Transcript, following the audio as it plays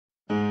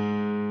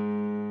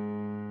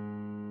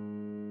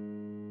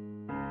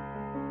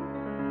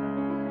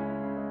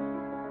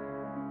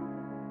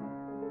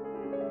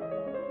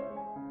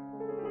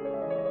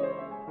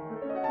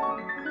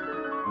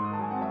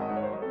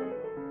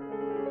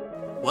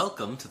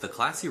Welcome to the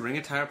Classy Ring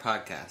Attire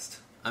Podcast.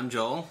 I'm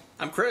Joel.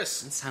 I'm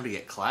Chris. It's time to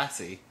get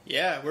classy.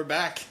 Yeah, we're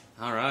back.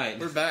 All right.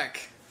 We're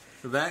back.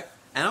 We're back.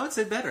 And I would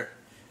say better.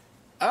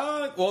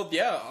 Well,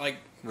 yeah, like...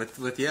 With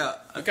We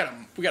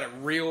got a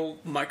real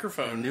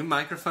microphone. a new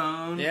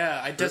microphone. Yeah,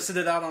 I tested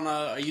it out on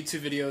a YouTube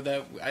video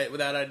that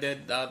I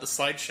did, the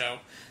slideshow.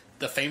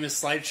 The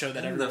famous slideshow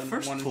that everyone The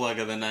first wanted. plug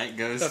of the night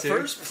goes to... The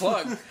first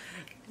plug.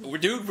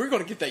 Dude, we're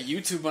going to get that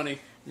YouTube money.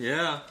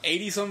 Yeah.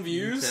 80-some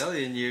views. I'm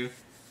telling you.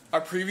 Our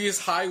previous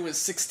high was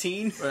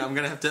 16. I'm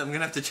gonna have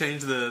to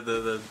change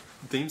the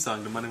theme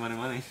song to Money, Money,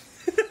 Money.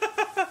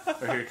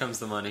 Or Here Comes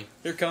the Money.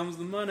 Here comes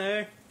the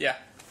money. Yeah.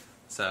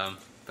 So,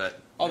 but...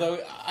 Although,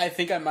 I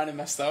think I might have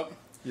messed up.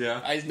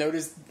 Yeah. I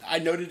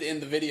noted in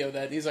the video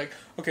that he's like,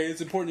 okay, it's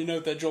important to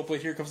note that Joel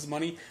played Here Comes the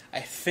Money. I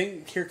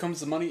think Here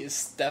Comes the Money is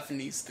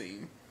Stephanie's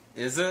theme.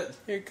 Is it?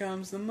 Here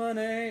comes the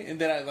money. And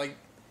then I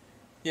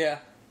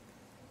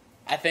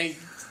think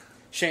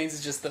Shane's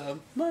is just the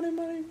money,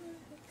 money,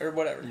 or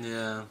whatever.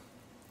 Yeah.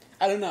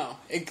 I don't know.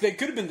 It could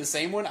have been the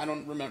same one. I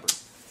don't remember.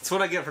 It's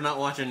what I get for not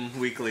watching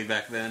Weekly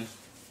back then.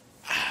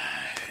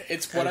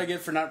 It's what I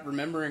get for not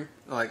remembering.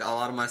 Like, a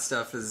lot of my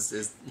stuff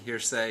is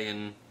hearsay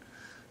and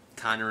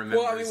kind of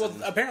remembers. Well,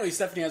 apparently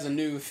Stephanie has a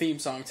new theme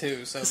song,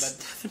 too. So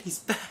Stephanie's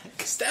back.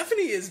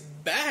 Stephanie is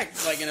back,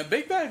 like, in a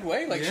big bad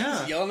way. Like, Yeah.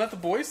 She was yelling at the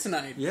boys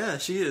tonight. Yeah,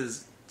 she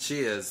is,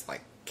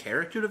 like,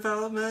 character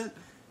development.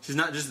 She's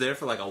not just there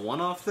for, like, a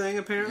one-off thing,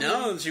 apparently.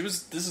 No, this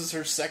is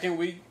her second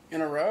week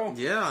in a row.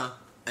 Yeah,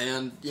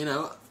 and,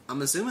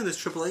 I'm assuming this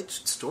Triple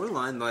H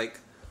storyline, like,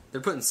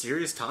 they're putting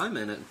serious time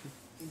in it.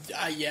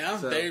 Yeah,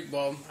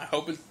 So-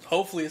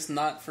 hopefully it's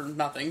not for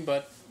nothing,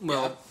 but...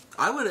 Well, yeah.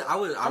 I'm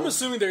I'm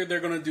assuming they're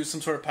going to do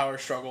some sort of power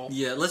struggle.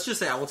 Yeah, let's just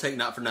say I will take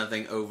Not For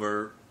Nothing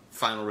over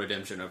Final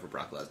Redemption over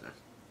Brock Lesnar.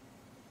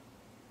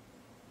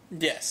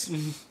 Yes.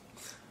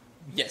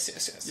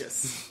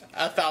 Yes.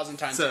 1,000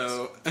 times.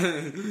 So,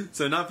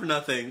 so Not For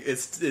Nothing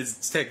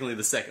is technically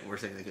the second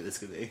worst thing that this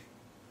could be.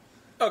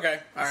 Okay,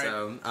 all right.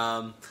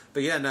 So,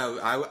 but yeah,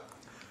 no,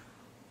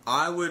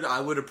 I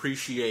would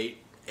appreciate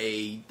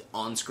a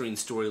on-screen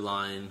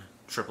storyline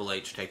Triple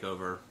H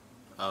takeover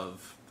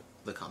of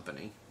the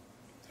company.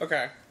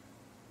 Okay.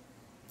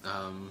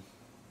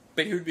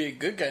 But he would be a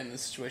good guy in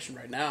this situation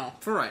right now.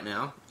 For right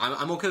now,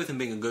 I'm okay with him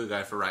being a good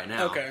guy for right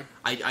now. Okay.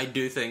 I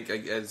do think,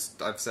 as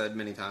I've said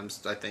many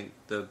times, I think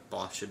the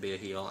boss should be a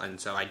heel, and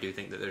so I do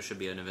think that there should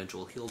be an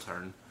eventual heel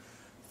turn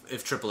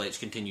if Triple H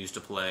continues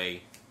to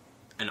play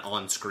an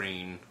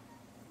on-screen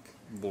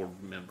board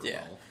member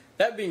role.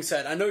 That being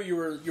said, I know you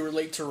were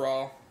late to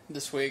Raw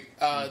this week.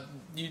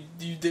 You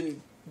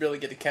didn't really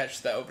get to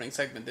catch that opening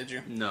segment, did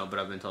you? No, but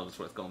I've been told it's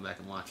worth going back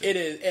and watching. It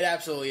is. It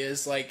absolutely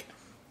is. Like,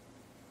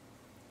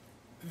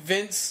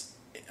 Vince...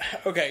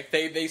 Okay,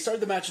 they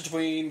started the match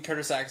between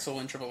Curtis Axel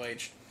and Triple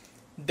H.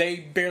 They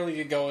barely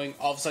get going.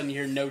 All of a sudden, you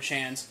hear no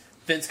chance.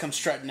 Vince comes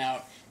strutting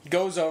out. He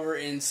goes over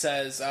and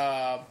says...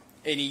 and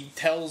he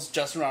tells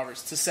Justin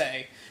Roberts to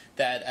say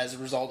that as a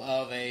result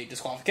of a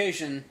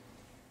disqualification,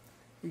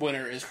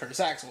 winner is Curtis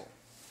Axel.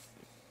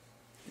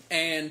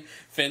 And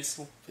Vince,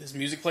 his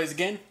music plays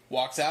again,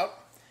 walks out,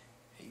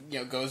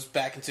 goes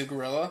back into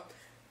Gorilla.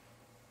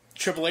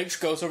 Triple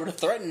H goes over to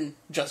threaten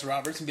Justin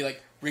Roberts and be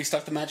like,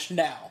 restart the match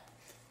now.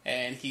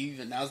 And he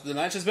announced the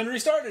match has been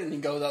restarted, and he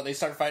goes out, they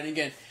start fighting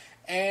again.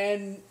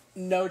 And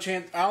no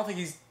chance,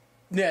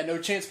 no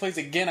chance plays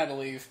again, I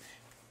believe.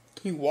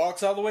 He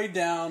walks all the way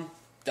down,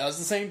 does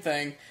the same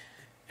thing,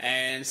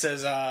 and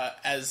says,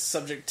 as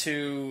subject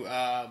to,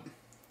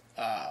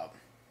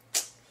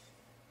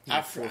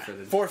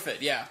 forfeited.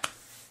 Forfeit, yeah.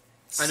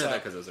 I know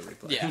that because it was a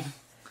replay. Yeah.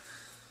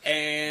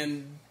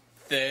 And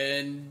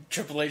then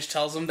Triple H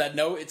tells him that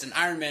no, it's an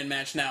Iron Man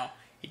match now.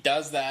 He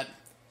does that,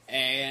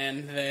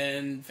 and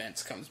then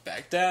Vince comes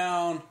back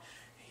down.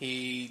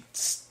 He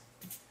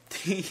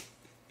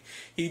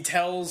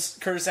tells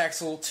Curtis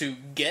Axel to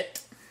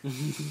get.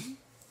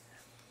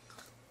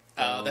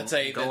 That's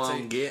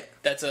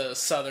a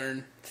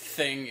Southern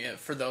thing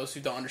for those who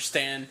don't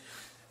understand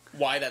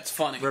why that's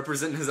funny.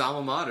 Representing his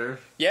alma mater.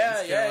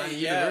 Yeah.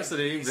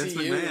 University, Vince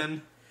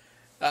McMahon.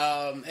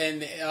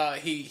 And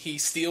he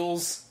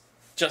steals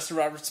Justin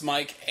Roberts'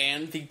 mic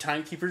and the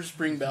Timekeeper's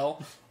ring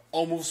bell,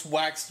 almost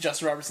whacks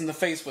Justin Roberts in the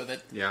face with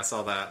it. Yeah, I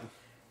saw that.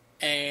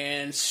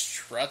 And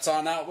struts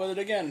on out with it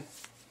again.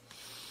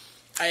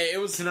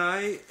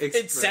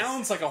 It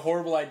sounds like a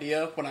horrible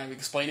idea when I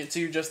explain it to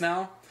you just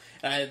now.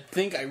 And I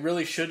think I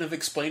really shouldn't have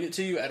explained it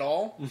to you at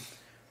all.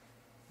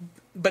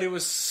 But it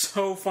was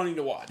so funny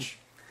to watch.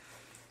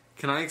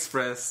 Can I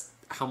express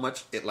how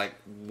much it,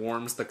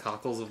 warms the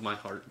cockles of my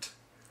heart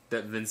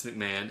that Vince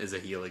McMahon is a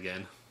heel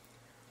again?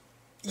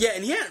 Yeah,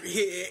 and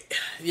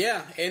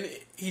and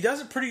he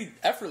does it pretty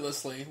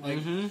effortlessly.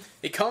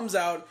 It comes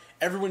out,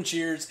 everyone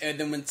cheers, and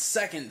then within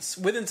seconds,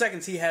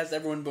 he has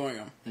everyone booing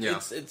him. Yeah.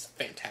 It's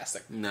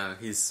fantastic. No,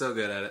 he's so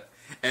good at it.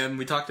 And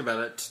we talked about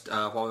it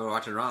while we were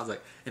watching Raw. I was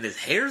like, and his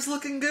hair's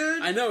looking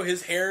good? I know,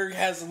 his hair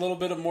has a little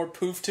bit of more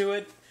poof to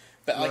it.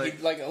 But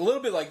like a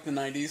little bit like the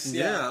 90s.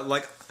 Yeah,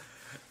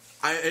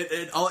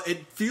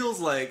 it feels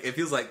like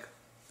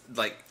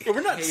like. But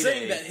we're not heyday.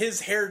 saying that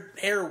his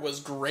hair was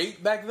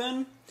great back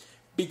then,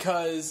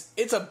 because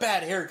it's a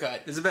bad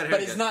haircut. It's a bad haircut,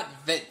 but it's not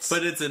Vince.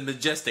 But it's a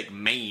majestic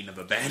mane of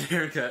a bad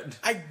haircut.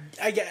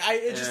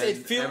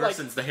 It feels ever like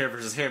since the hair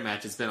versus hair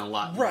match, it's been a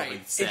lot more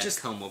like sad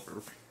comb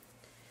over.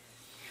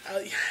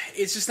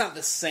 It's just not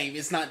the same.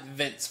 It's not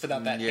Vince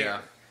without that Yeah.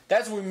 hair.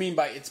 That's what we mean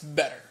by it's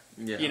better.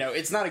 Yeah. You know,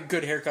 it's not a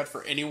good haircut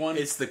for anyone.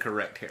 It's the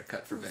correct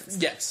haircut for Vince.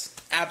 Yes,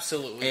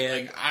 absolutely.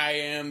 And like, I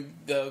am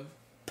the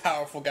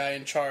powerful guy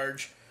in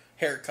charge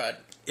haircut.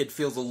 It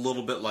feels a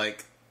little bit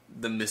like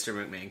the Mr.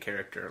 McMahon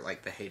character,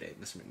 like the heyday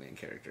Mr. McMahon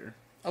character.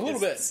 A little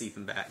bit.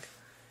 Seeping back.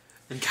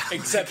 And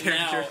Except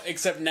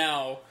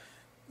now,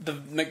 the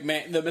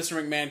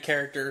Mr. McMahon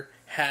character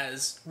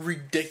has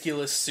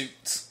ridiculous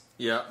suits.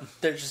 Yeah.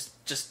 They're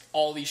just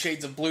all these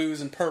shades of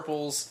blues and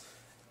purples.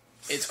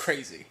 It's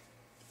crazy.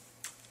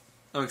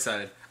 I'm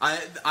excited.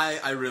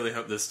 I really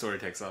hope this story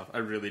takes off. I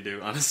really do,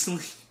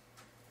 honestly.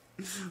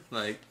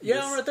 Like,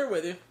 yeah, I'm right there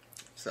with you.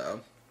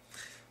 So,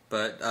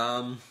 but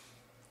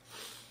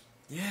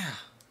yeah.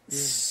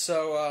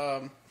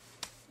 So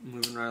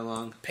Moving right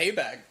along.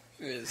 Payback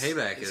is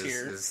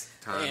here. Is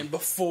time. And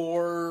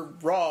before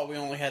Raw, we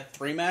only had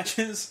 3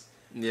 matches.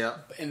 Yeah.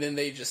 And then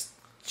they just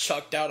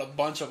chucked out a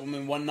bunch of them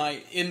in one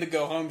night in the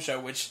Go Home show,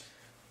 which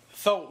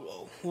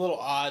felt a little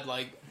odd.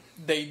 Like,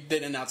 they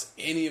didn't announce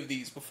any of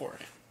these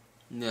beforehand.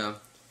 Yeah.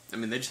 I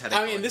mean, they just had...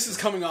 this is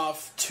coming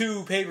off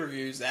 2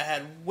 pay-per-views that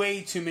had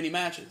way too many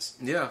matches.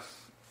 Yeah.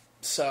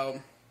 So,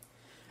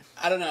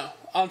 I don't know.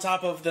 On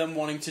top of them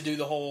wanting to do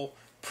the whole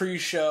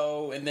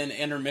pre-show and then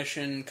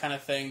intermission kind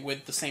of thing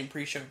with the same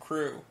pre-show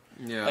crew.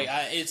 Yeah. Like,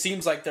 it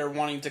seems like they're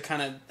wanting to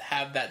kind of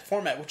have that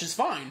format, which is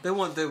fine. They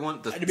want the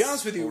to be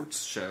honest with you,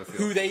 show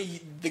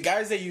the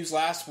guys they used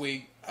last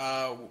week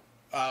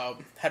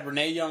had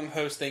Renee Young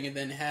hosting, and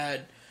then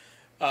had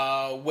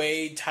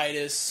Wade,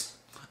 Titus.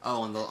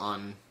 Oh, on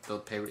the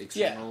pay-per-view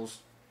Extreme Rules.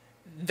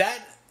 That,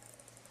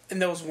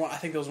 and there was one. I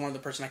think there was one other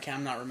person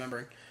I'm not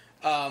remembering.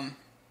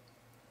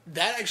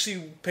 That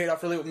actually paid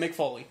off really well. Mick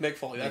Foley.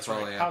 That's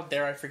right. Yeah. How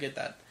dare I forget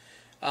that?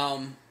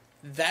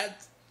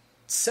 That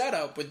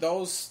setup with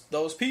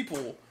those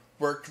people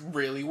worked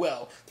really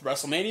well. The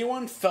WrestleMania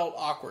one felt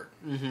awkward.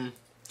 Mm-hmm.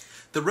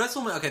 The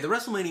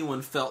WrestleMania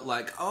one felt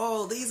like,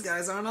 oh, these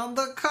guys aren't on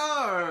the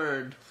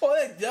card.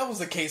 Well, that was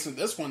the case with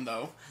this one,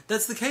 though.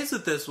 That's the case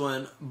with this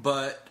one,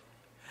 but...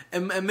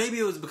 And maybe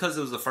it was because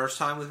it was the first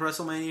time with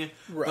WrestleMania,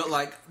 right. But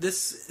like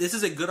this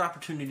is a good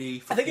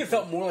opportunity for I think people. it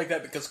felt more like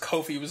that because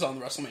Kofi was on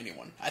the WrestleMania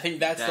one. I think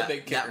that's the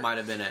big kicker. That might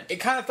have been it. It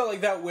kind of felt like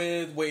that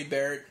with Wade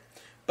Barrett,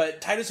 but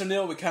Titus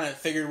O'Neil we kind of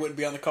figured wouldn't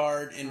be on the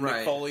card, and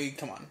right. Mick Foley,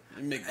 come on.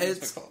 Mick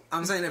Foley.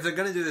 I'm saying if they're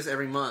going to do this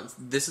every month,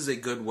 this is a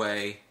good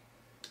way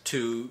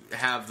to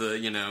have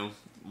the,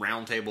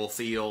 round table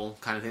feel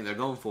kind of thing they're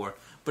going for.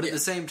 But at the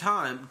same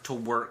time, to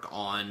work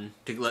on,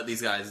 to let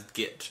these guys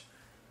get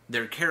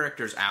their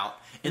characters out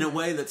in a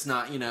way that's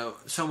not,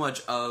 so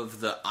much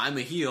of the I'm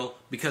a heel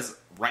because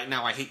right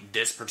now I hate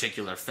this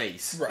particular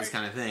face, right. This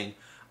kind of thing.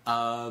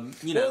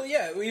 Well,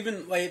 yeah,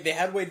 even like they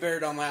had Wade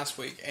Barrett on last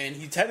week, and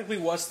he technically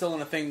was still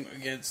in a thing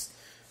against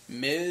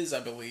Miz,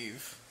 I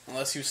believe,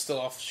 unless he was still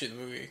off shooting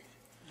the movie.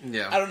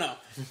 Yeah, I don't know.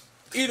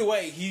 Either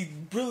way, he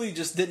really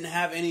just didn't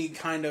have any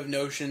kind of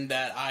notion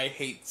that I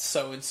hate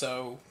so and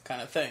so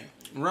kind of thing.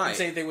 Right. And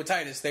same thing with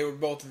Titus; they were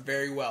both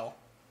very well,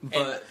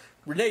 but.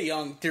 Renee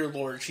Young, dear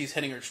Lord, she's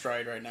hitting her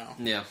stride right now.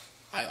 Yeah,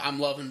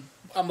 I'm loving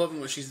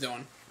what she's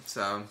doing.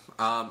 So,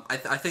 I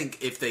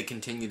think if they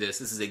continue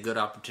this is a good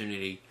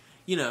opportunity,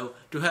 to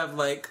have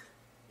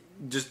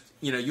just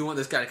you want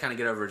this guy to kind of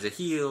get over as a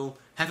heel,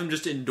 have him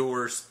just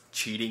endorse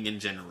cheating in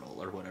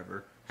general or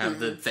whatever. Have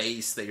the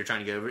face that you're trying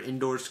to get over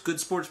endorse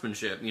good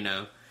sportsmanship,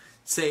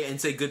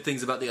 say good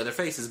things about the other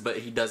faces, but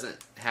he doesn't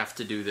have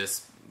to do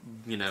this,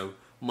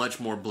 much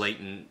more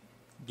blatant,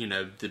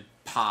 the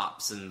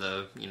pops and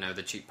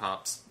the cheap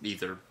pops,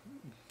 either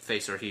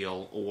face or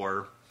heel,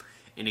 or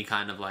any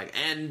kind of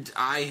and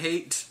I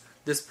hate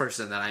this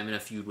person that I'm in a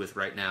feud with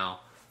right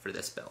now for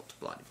this belt,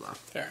 blah blah blah.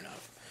 Fair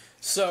enough.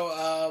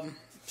 So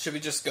should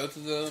we just go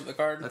through the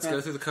card? Let's go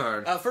through the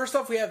card. First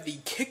off, we have the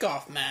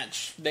kickoff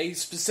match. They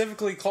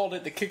specifically called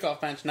it the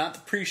kickoff match, not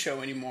the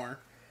pre-show anymore.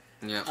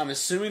 Yeah, I'm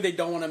assuming they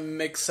don't want to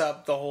mix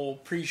up the whole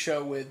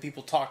pre-show with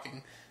people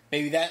talking.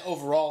 Maybe that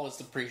overall is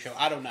the pre-show.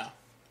 I don't know.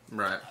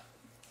 Right.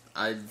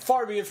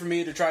 Far be it for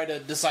me to try to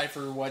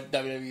decipher what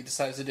WWE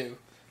decides to do,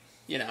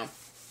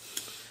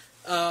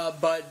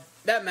 But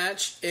that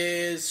match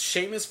is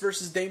Sheamus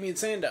versus Damian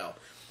Sandow.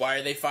 Why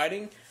are they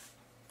fighting?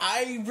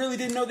 I really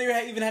didn't know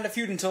they even had a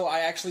feud until I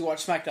actually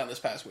watched SmackDown this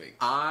past week.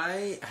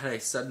 I had a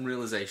sudden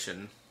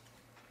realization,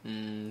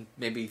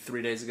 maybe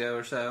 3 days ago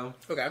or so.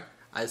 Okay.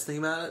 I was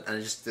thinking about it, and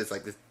it's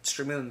like this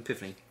stream of an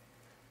epiphany.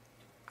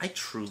 I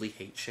truly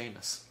hate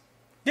Sheamus.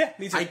 Yeah,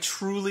 me too. I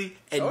truly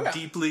and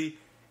deeply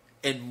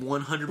and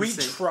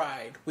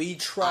 100%. We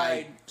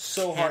tried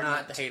so hard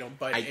not to hate him,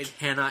 but I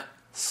cannot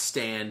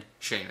stand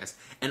Sheamus.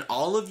 And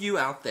all of you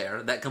out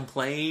there that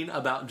complain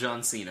about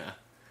John Cena,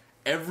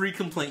 every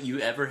complaint you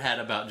ever had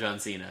about John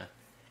Cena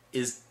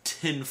is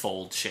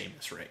tenfold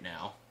Sheamus right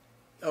now.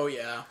 Oh,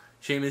 yeah.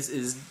 Sheamus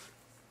is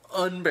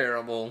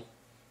unbearable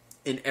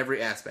in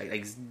every aspect. Like,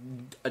 he's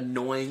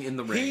annoying in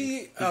the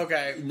ring.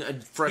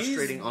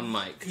 Frustrating on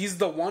mic. He's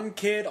the one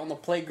kid on the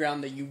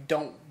playground that you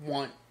don't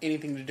want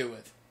anything to do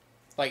with.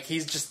 Like,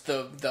 he's just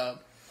the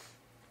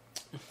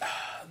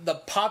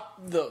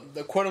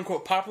quote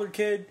unquote popular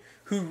kid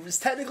who is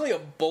technically a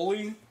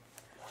bully,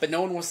 but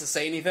no one wants to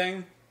say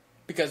anything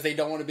because they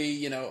don't want to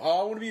be, I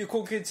want to be a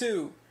cool kid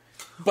too.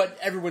 But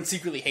everyone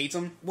secretly hates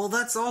him. Well,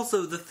 that's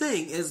also the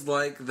thing, is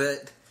like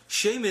that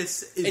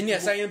Sheamus is... And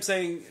yes, I am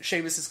saying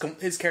Sheamus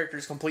his character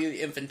is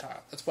completely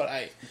infantile.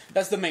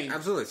 That's the main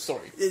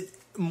story.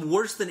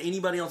 Worse than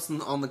anybody else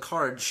on the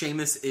card,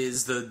 Sheamus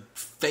is the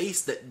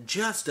face that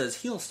just does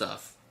heel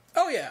stuff.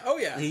 Oh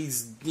yeah.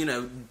 He's,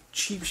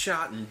 cheap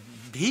shot, and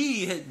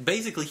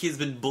he's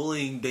been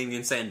bullying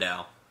Damien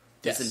Sandow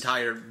this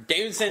entire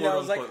Damien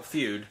Sandow is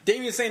feud.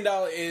 Damien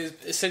Sandow is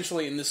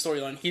essentially, in this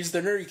storyline, he's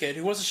the nerdy kid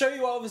who wants to show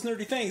you all of his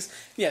nerdy things.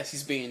 Yes,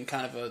 he's being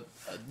kind of a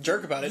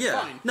jerk about it. Yeah.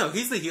 Fine. No,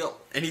 he's the heel,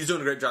 and he's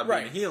doing a great job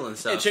being a heel and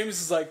stuff. And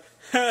Sheamus is like,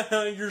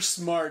 haha, you're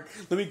smart.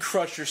 Let me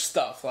crush your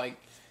stuff. Like,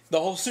 the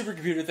whole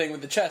supercomputer thing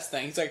with the chess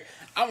thing. He's like,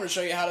 I'm going to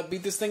show you how to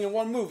beat this thing in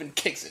one move, and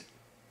kicks it.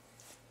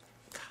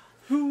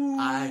 Who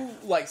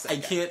likes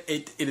that guy?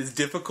 It is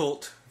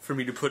difficult for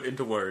me to put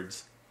into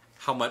words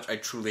how much I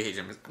truly hate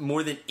Sheamus.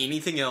 More than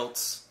anything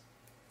else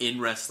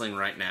in wrestling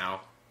right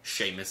now,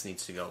 Sheamus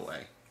needs to go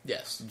away.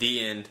 Yes.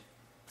 The end.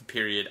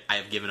 Period. I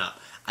have given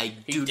up.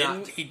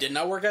 He did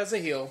not work as a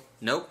heel.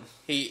 Nope.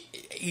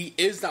 He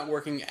is not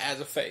working as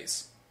a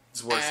face.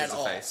 It's worse as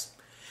a face.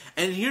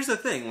 And here's the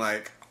thing,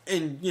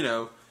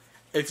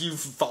 if you've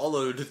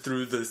followed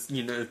through this,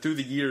 through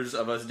the years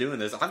of us doing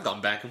this, I've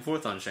gone back and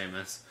forth on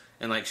Sheamus.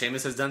 And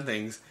Sheamus has done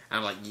things, and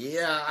I'm like,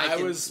 yeah,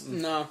 I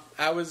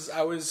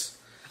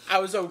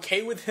was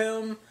okay with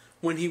him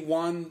when he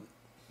won.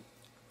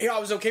 I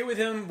was okay with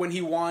him when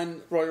he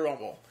won Royal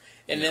Rumble,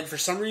 and then for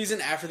some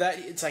reason after that,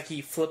 it's like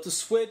he flipped the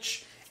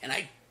switch, and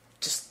I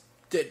just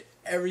did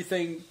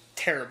everything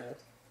terrible.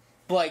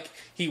 Like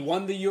he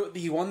won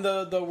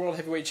the World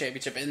Heavyweight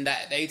Championship in the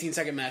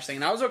 18-second match thing,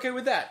 and I was okay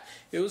with that.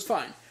 It was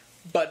fine,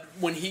 but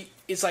when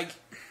it's like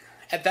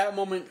at that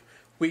moment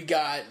we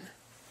got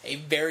a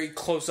very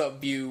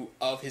close-up view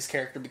of his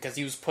character because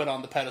he was put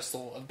on the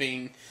pedestal of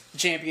being the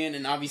champion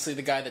and obviously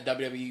the guy that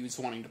WWE was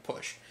wanting to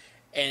push.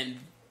 And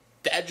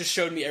that just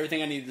showed me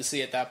everything I needed to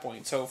see at that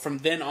point. So from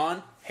then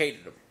on,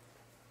 hated him.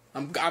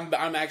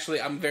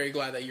 I'm very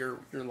glad that you're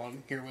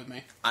along here with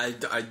me. I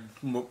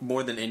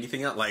more than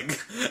anything else,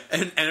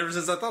 and ever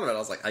since I thought about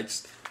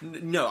it,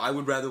 I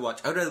would rather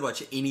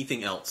watch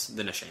anything else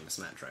than a Sheamus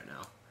match right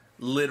now.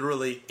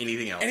 Literally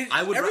anything else.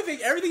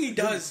 Everything he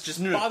does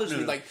just bothers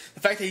me. Like the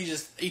fact that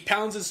he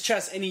pounds his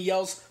chest and he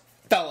yells,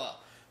 "Fella."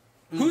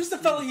 Who's the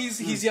fella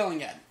he's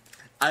yelling at?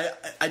 I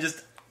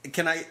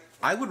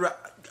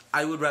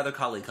would rather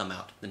Khali come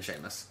out than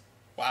Sheamus.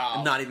 Wow.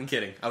 I'm not even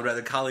kidding. I would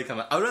rather Khali come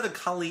out. I would rather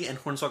Khali and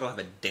Hornswoggle have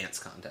a dance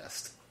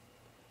contest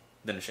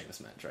than a Sheamus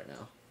match right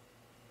now.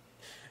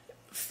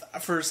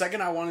 For a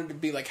second, I wanted to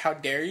be like, "How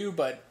dare you?"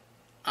 But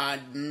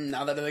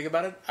now that I think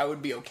about it, I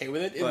would be okay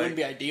with it. It wouldn't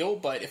be ideal,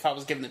 but if I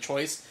was given the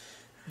choice,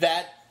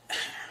 if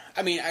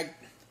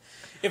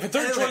a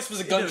third choice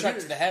was a gunshot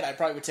to the head, I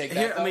probably would take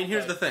that.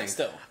 Here's the thing.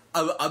 Still.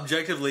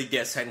 Objectively,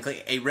 yes,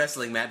 technically, a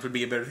wrestling match would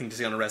be a better thing to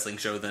see on a wrestling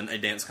show than a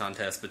dance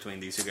contest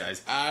between these two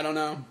guys. I don't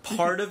know.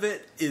 Part of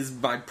it is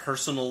my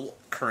personal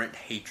current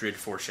hatred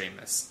for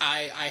Sheamus.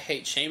 I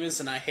hate Sheamus,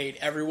 and I hate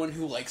everyone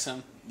who likes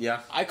him. Yeah.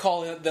 I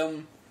call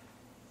them,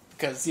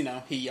 because,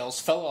 he yells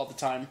fella all the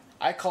time,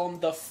 I call them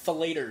the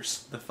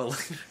fillators. The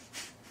fillators?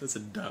 That's a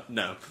dumb...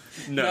 No,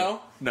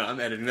 I'm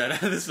editing that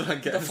out of this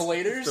podcast. The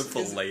fillators? The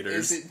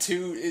fillators.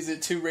 Is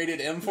it too rated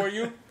M for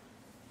you?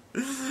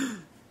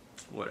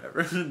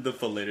 Whatever. The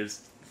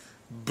fillators.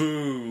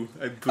 Boo.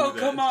 I boo that. Oh,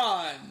 come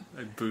on.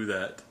 I boo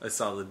that. I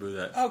solidly boo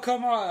that. Oh,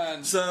 come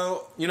on.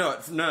 So, you know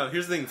what? No,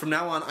 here's the thing. From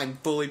now on, I'm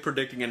fully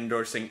predicting and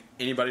endorsing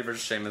anybody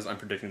versus Sheamus. I'm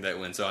predicting that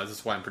win. So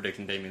that's why I'm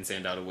predicting Damien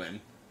Sandow to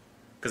win.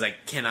 Because I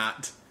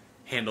cannot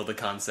handle the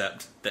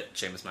concept that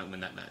Sheamus might win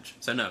that match.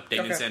 So no,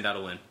 Damien Sandow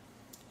to win.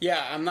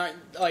 Yeah, I'm not,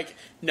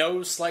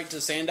 no slight to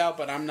Sandow,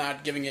 but I'm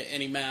not giving it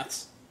any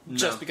maths.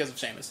 Just because of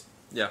Sheamus.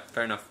 Yeah,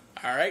 fair enough.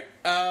 Alright.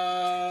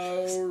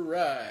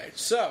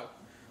 So,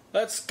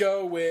 let's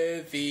go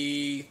with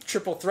the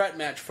triple threat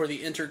match for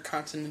the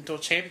Intercontinental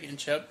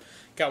Championship.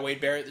 Got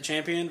Wade Barrett, the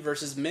champion,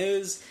 versus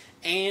Miz,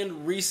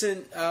 and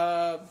recent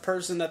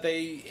person that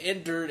they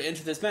entered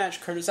into this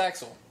match, Curtis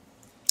Axel.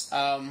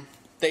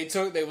 They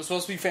were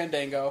supposed to be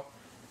Fandango.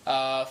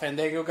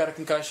 Fandango got a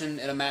concussion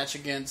in a match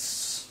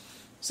against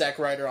Zack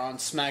Ryder on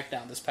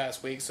SmackDown this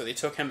past week, so they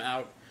took him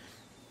out.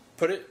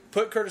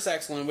 Put Curtis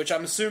Axel in, which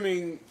I'm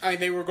assuming...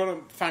 they were going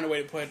to find a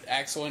way to put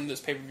Axel in this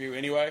pay-per-view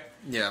anyway.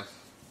 Yeah.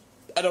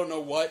 I don't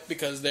know what,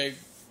 because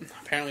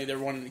apparently they're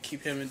wanting to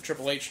keep him and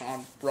Triple H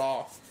on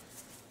Raw.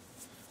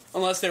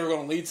 Unless they were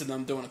going to lead to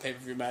them doing a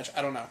pay-per-view match.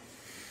 I don't know.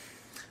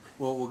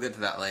 Well, we'll get to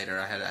that later.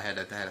 I had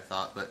a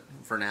thought, but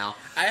for now,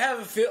 I have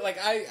a feel like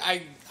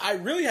I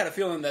really had a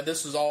feeling that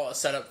this was all a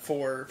setup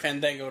for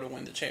Fandango to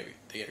win the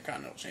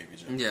Intercontinental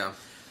Championship. Yeah.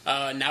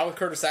 Now with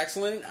Curtis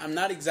Axel in it, I'm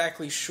not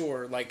exactly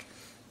sure. Like,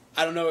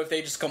 I don't know if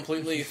they just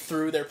completely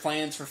threw their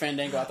plans for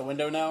Fandango out the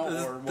window now,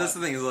 or what. That's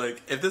the thing is,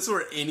 like, if this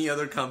were any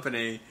other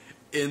company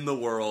in the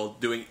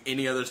world doing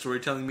any other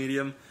storytelling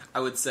medium,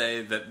 I would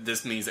say that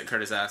this means that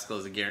Curtis Axel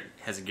has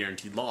a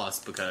guaranteed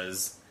loss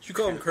because... Did you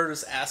call him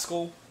Curtis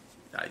Axel?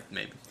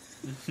 Maybe.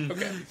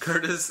 Okay.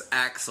 Curtis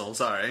Axel,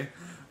 sorry,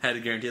 had a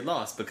guaranteed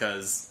loss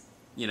because...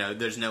 You know,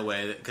 there's no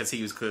way because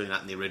he was clearly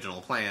not in the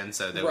original plan,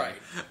 so they right.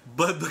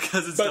 But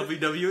because it's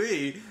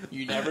WWE,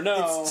 you never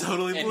know. It's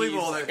totally and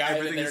believable he's the guy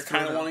that they're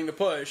kind of wanting to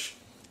push.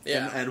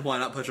 Yeah, and why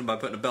not push him by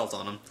putting a belt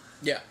on him?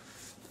 Yeah.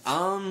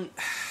 I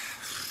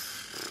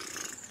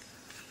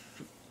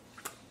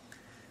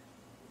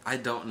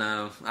don't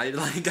know.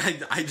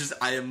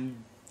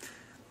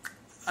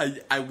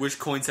 I wish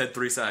coins had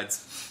three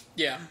sides.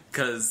 Yeah.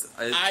 Because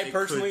I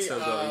personally could so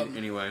go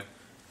anyway.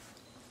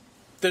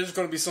 There's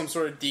going to be some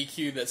sort of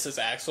DQ that says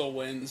Axel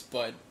wins,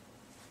 but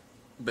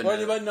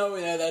no,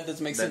 yeah, that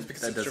doesn't make sense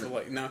because it's Triple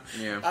H. No.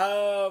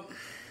 Yeah.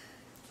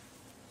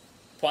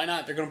 Why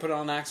not? They're going to put it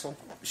on Axel.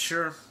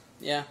 Sure.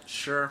 Yeah.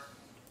 Sure.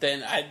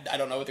 Then I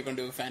don't know what they're going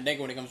to do with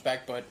Fandango when he comes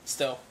back, but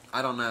still.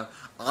 I don't know.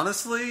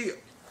 Honestly,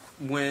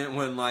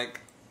 when like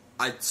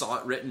I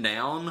saw it written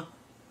down,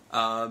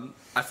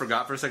 I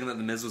forgot for a second that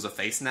The Miz was a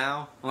face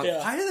now. I'm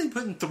like, why are they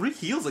putting three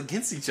heels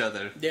against each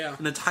other? Yeah.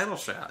 In a title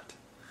shot?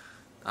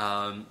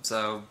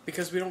 So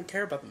because we don't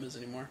care about The Miz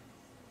anymore.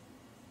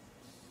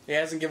 He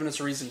hasn't given us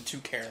a reason to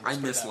care. I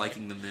miss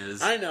liking The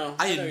Miz. I know.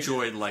 I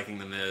enjoyed liking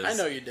The Miz. I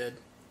know you did.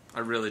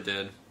 I really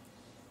did.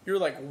 You were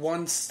like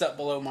one step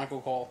below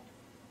Michael Cole.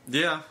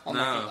 Yeah.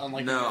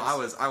 Unlike no.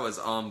 I was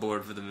on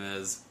board for The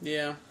Miz.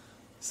 Yeah.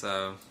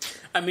 So.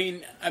 I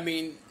mean.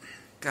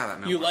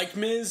 God, you like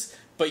Miz,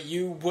 but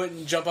you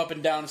wouldn't jump up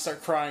and down and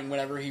start crying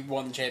whenever he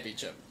won the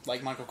championship,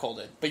 like Michael Cole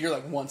did. But you're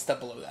like one step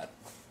below that.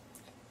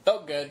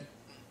 Felt good.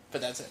 But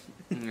that's it.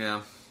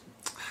 Yeah.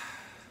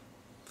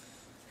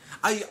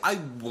 I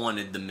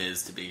wanted The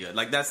Miz to be good.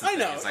 Like, that's the thing. I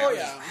know. Like,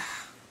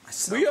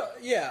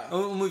 yeah.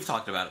 We've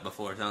talked about it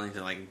before, so I don't need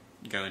to, like,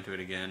 go into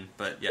it again.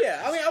 But, yeah.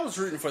 Yeah, I mean, I was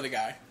rooting for the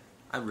guy.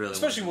 I really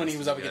Especially when he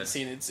was up against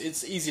Cena.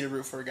 It's easy to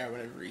root for a guy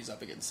whenever he's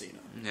up against Cena.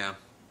 Yeah.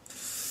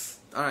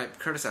 Alright,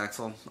 Curtis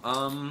Axel.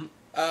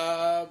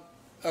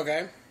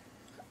 Okay.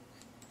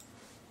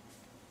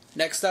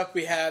 Next up,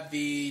 we have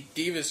the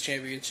Divas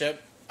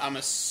Championship. I'm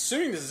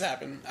assuming this has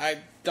happened. I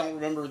don't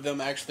remember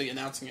them actually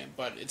announcing it,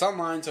 but it's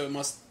online, so it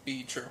must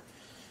be true.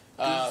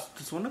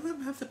 Does one of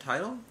them have the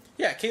title?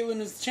 Yeah,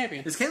 Caitlyn is the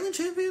champion. Is Caitlyn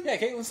champion? Yeah,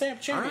 Caitlyn's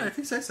champion. Alright, if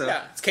you say so.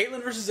 Yeah, it's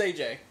Caitlyn versus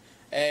AJ.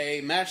 A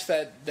match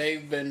that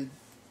they've been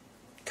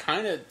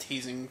kind of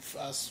teasing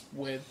us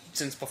with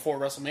since before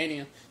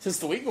WrestleMania. Since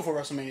the week before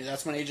WrestleMania,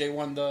 that's when AJ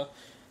won the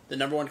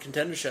number one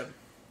contendership.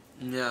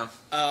 Yeah.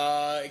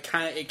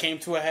 It came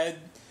to a head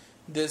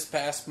this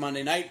past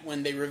Monday night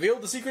when they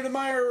revealed the secret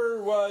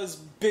admirer was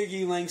Big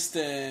E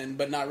Langston,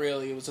 but not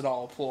really. It was an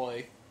all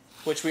ploy,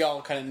 which we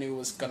all kind of knew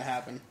was going to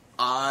happen.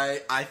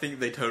 I think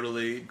they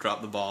totally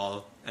dropped the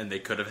ball, and they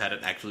could have had it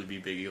actually be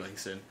Big E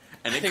Langston,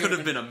 and it could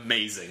have been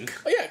amazing.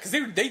 Oh yeah, because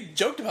they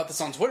joked about this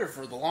on Twitter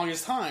for the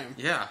longest time.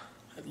 Yeah.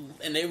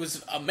 And it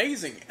was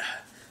amazing.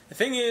 The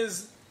thing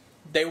is,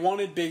 they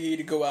wanted Big E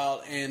to go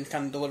out and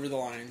kind of deliver the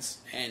lines,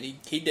 and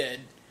he did.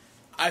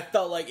 I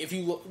felt like if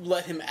you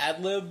let him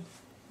ad-lib,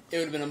 it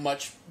would have been a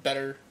much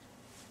better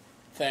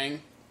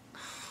thing.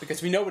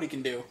 Because we know what he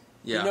can do.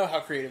 Yeah. We know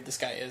how creative this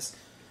guy is.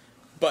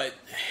 But,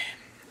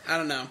 I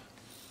don't know.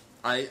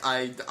 I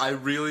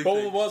really But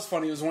think... what was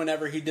funny was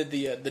whenever he did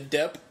the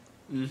dip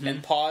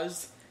and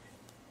paused,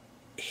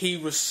 he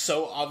was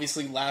so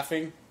obviously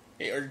laughing,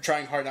 or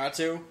trying hard not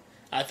to.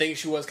 I think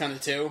she was kind of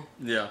too.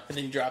 Yeah. And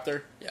then you dropped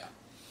her. Yeah.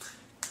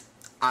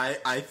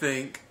 I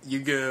think you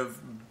give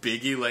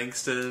Big E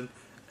Langston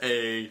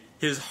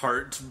his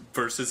heart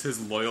versus his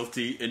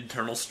loyalty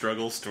internal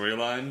struggle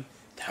storyline.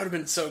 That would have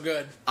been so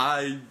good.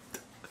 I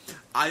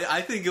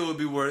think it would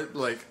be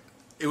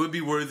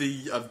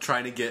worthy of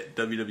trying to get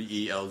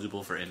WWE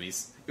eligible for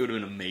Emmys. It would have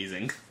been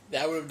amazing.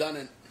 That would have done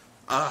it.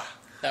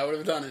 That would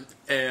have done it.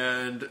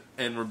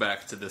 And we're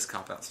back to this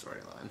cop-out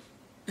storyline.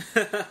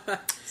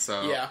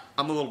 So yeah.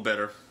 I'm a little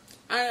bitter.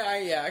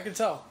 I can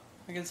tell.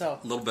 A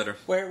little bitter.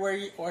 Where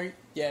you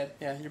yeah,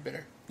 you're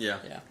bitter. Yeah.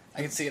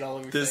 I can see it all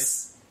over your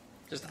face.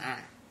 Just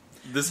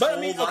This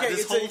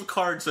whole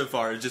card so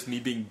far is just me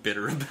being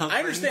bitter about I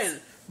understand,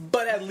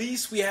 but at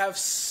least we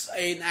have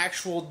an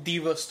actual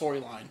diva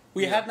storyline.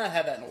 We have not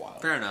had that in a while.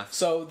 Fair enough.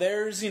 So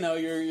there's,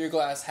 your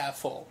glass half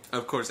full.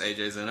 Of course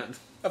AJ's in it.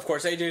 Of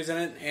course AJ's in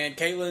it, and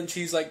Caitlyn,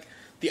 she's like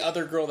the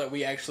other girl that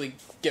we actually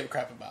give a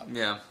crap about.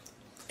 Yeah.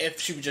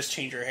 If she would just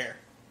change her hair.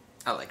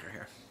 I like her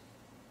hair.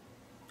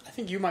 I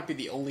think you might be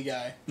the only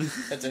guy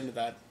that's into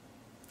that.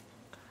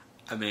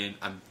 I mean,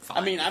 I'm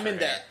fine. I'm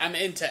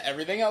into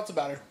everything else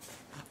about her.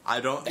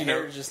 I don't. The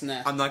hair is just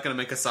nah. I'm not gonna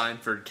make a sign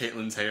for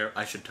Caitlyn's hair.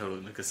 I should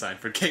totally make a sign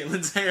for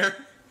Caitlyn's hair.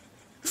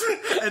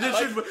 And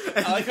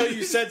I like how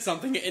you said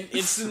something and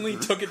instantly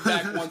took it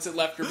back once it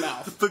left your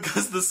mouth.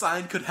 Because the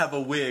sign could have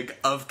a wig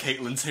of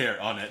Caitlyn's hair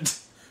on it.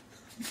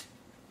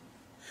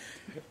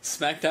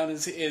 SmackDown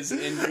is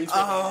in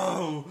Greensboro.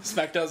 Oh!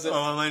 SmackDown's it. Oh,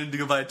 I might need to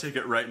go buy a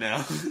ticket right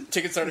now.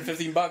 Tickets start at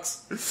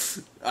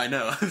 $15. I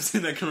know. I've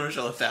seen that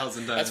commercial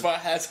 1,000 times.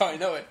 That's how I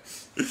know it.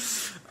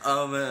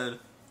 Oh, man.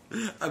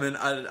 I mean,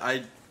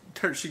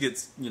 she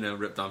gets,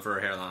 ripped on for her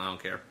hairline. I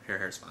don't care. Her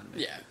hair's fine to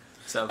me. Yeah.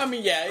 So I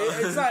mean, yeah,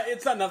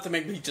 it's not enough to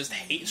make me just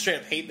straight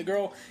up hate the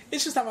girl.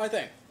 It's just not my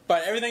thing.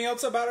 But everything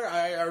else about her,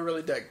 I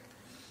really dig.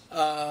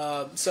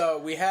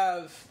 So we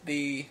have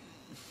the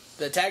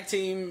tag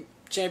team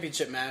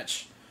championship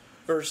match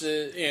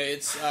versus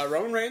it's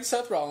Roman Reigns,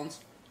 Seth Rollins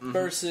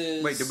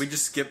versus. Wait, did we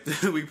just skip?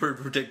 We were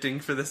predicting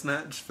for this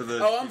match for the.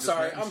 Oh, I'm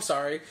sorry. Match? I'm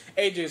sorry.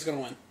 AJ's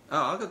gonna win.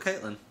 Oh, I'll go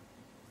Caitlyn.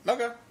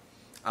 Okay.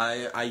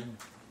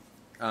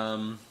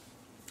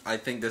 I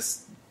think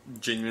this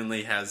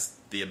genuinely has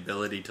the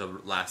ability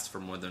to last for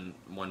more than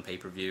one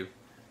pay-per-view.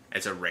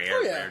 It's a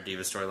rare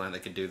Diva storyline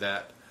that could do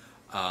that.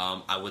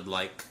 I would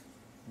like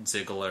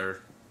Ziggler.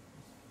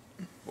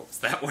 What was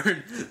that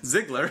word?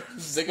 Ziggler.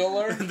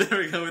 There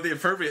we go with the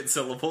appropriate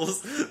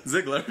syllables.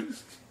 Ziggler.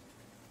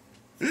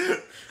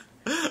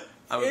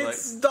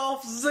 It's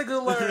Dolph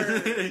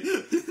Ziggler.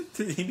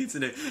 He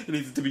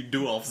needs to be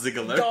Dolph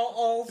Ziggler.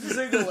 Dolph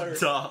Ziggler.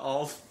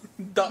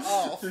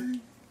 Dolph.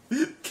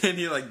 Can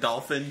you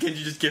Dolphin? Can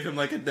you just give him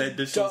an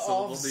additional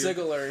syllable? Dolph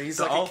Ziggler. He's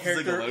like a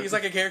character. Ziggler. He's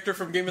like a character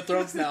from Game of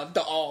Thrones now.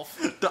 Dolph.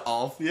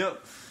 Dolph.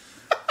 Yep.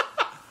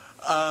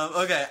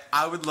 Okay,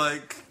 I would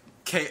like.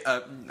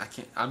 I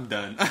can't. I'm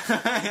done.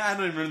 I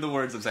don't even remember the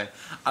words I'm saying.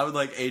 I would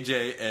like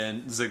AJ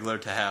and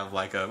Ziggler to have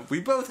a we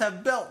both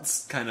have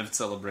belts kind of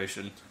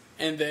celebration.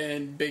 And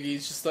then Big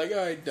E's just like,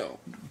 I don't.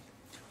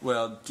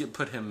 Well,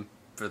 put him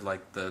for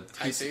the.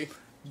 I see.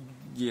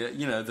 Yeah,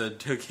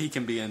 he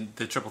can be in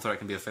the triple threat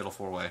can be a fatal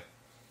 4-way.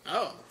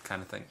 Oh.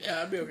 Kind of thing.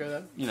 Yeah, I'd be okay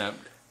with that.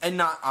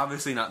 And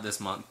obviously not this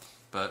month,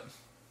 but.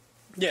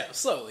 Yeah,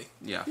 slowly.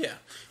 Yeah. Yeah.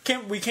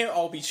 We can't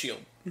all be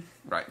Shield.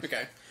 Right.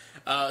 Okay.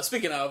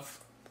 Speaking of,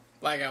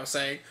 like I was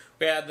saying,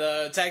 we had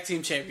the Tag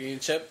Team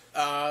Championship.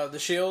 The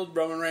Shield,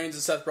 Roman Reigns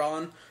and Seth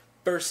Rollins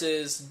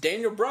versus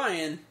Daniel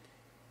Bryan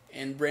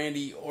and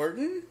Randy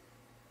Orton.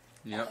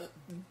 Yep.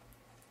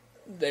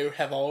 They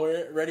have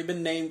already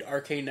been named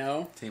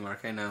RK-No. Team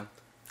RK-No.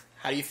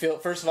 How do you feel?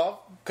 First of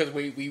all, because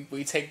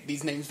we take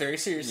these names very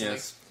seriously.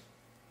 Yes.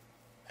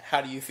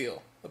 How do you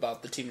feel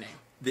about the team name?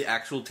 The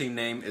actual team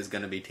name is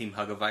going to be Team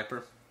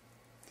Hug-A-Viper.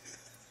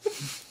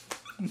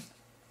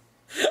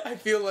 I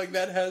feel like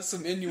that has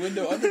some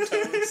innuendo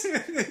undertones.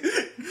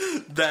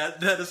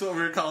 That is what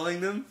we're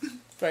calling them?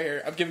 Right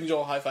here. I'm giving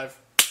Joel a high five.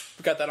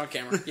 We got that on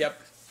camera. Yep.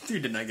 You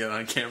did not get it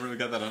on camera. We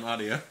got that on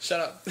audio.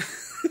 Shut up.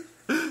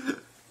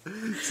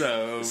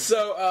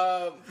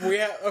 So we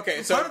have...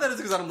 Okay, so... Part of that is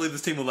because I don't believe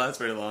this team will last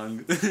very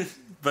long.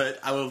 But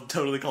I will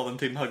totally call them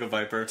Team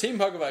Hug-A-Viper. Team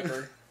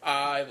Hug-A-Viper.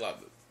 I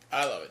love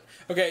it.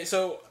 Okay,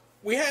 so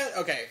we had...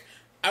 Okay,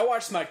 I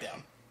watched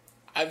SmackDown.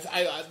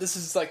 This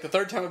is the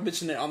third time I've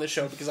mentioned it on this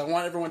show because I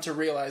want everyone to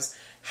realize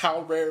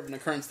how rare of an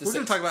occurrence this is. We're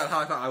going to talk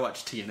about how I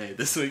watched TNA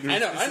this week. I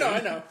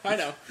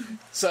know.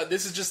 So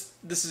this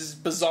is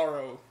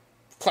Bizarro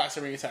Class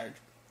of Ring Attire.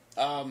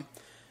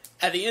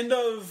 At the end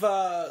of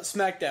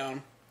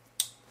SmackDown,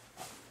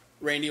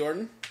 Randy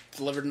Orton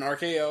delivered an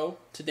RKO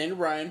to Daniel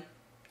Bryan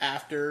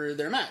after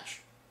their match.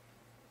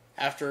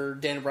 After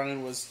Daniel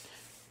Bryan was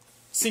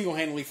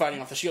single-handedly fighting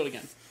off the Shield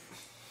again.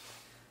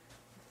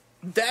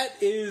 That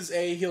is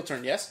a heel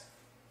turn, yes?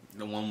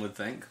 No one would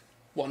think.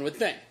 One would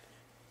think.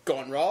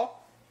 Going Raw,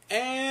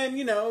 and,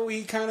 he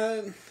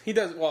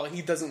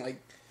doesn't,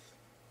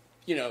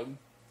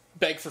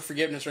 beg for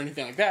forgiveness or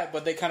anything like that,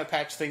 but they kind of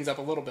patch things up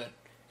a little bit.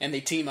 And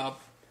they team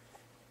up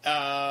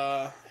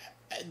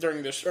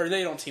during this, or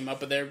they don't team up,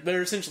 but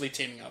they're essentially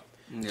teaming up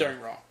during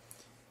Raw.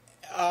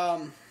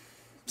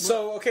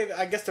 Okay,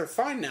 I guess they're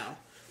fine now.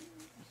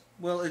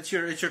 Well, it's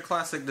your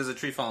classic "Does a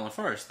tree fall in the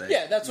forest" thing.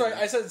 Yeah, that's right.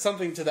 I said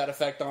something to that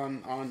effect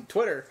on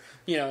Twitter.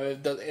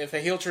 If a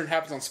heel turn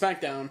happens on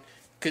SmackDown,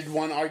 could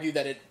one argue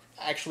that it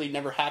actually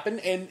never happened?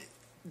 And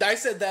I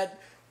said that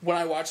when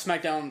I watched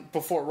SmackDown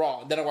before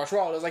Raw. Then I watched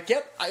Raw, and I was like,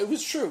 "Yep, it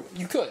was true.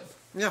 You could."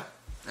 Yeah,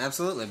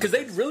 absolutely. Because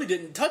they really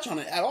didn't touch on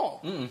it at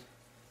all. Mm-mm.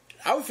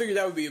 I would figure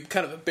that would be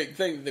kind of a big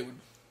thing that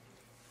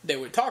they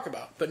would talk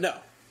about, but no,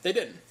 they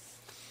didn't.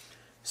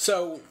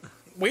 So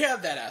we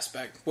have that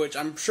aspect, which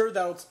I'm sure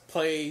that'll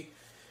play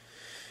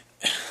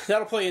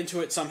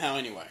into it somehow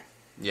anyway.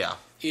 Yeah.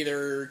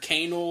 Either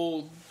Kane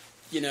will,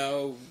 I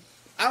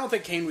don't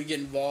think Kane would get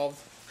involved.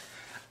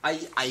 I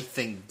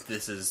think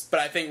this is... But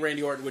I think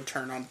Randy Orton would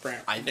turn on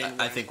Brand. I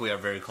think we are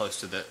very close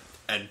to the...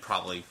 And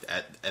probably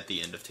at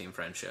the end of Team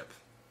Friendship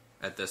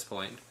at this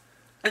point.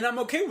 And I'm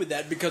okay with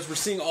that because we're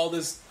seeing all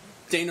this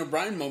Daniel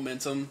Bryan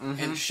momentum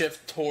and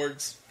shift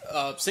towards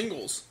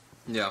singles.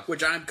 Yeah.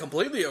 Which I'm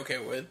completely okay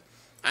with.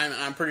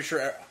 I'm pretty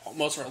sure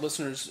most of our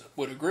listeners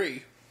would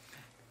agree.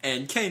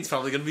 And Kane's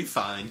probably going to be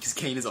fine, because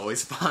Kane is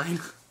always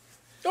fine.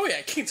 Oh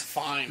yeah, Kane's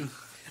fine.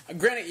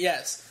 Granted,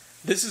 yes,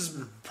 this has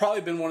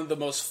probably been one of the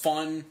most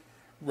fun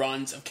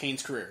runs of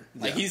Kane's career.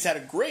 Like, he's had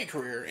a great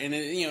career, and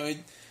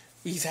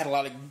he's had a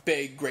lot of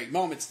big, great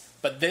moments.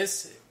 But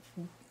this,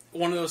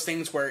 one of those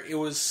things where it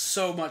was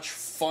so much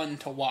fun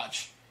to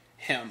watch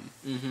him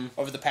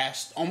over the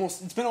past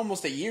it's been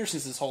almost a year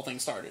since this whole thing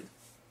started.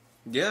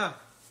 Yeah.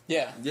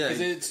 Yeah. Because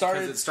it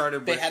started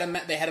with...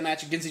 they had a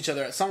match against each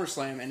other at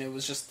SummerSlam, and it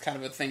was just kind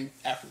of a thing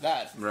after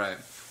that. Right.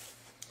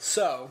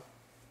 So,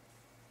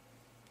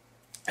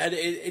 and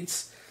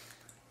it's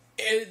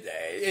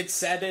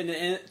sad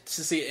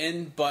to see it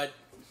end, but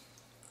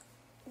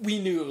we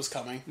knew it was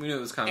coming.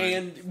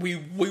 And we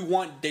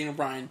want Daniel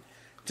Bryan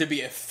to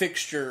be a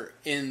fixture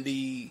in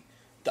the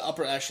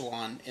upper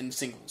echelon in the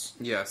singles.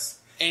 Yes.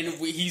 And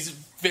he's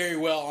very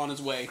well on his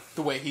way,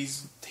 the way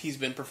he's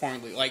been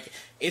performing. Like,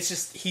 it's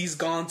just, he's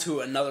gone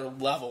to another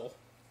level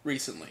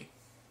recently.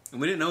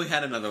 And we didn't know he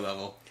had another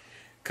level.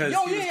 Because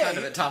he was kind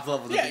of at top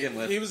level to begin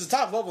with. He was at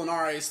top level in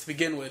RIS to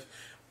begin with.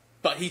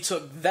 But he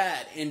took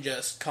that and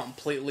just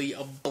completely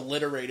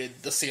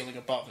obliterated the ceiling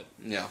above it.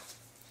 Yeah.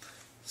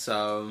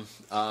 So,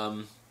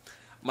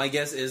 my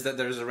guess is that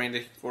there's a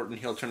Randy Orton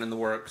heel turn in the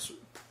works.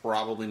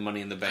 Probably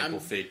Money in the Bank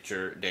will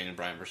feature Daniel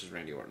Bryan versus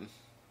Randy Orton.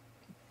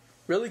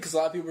 Really? Because a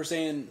lot of people were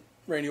saying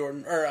Randy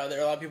Orton, or a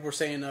lot of people were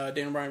saying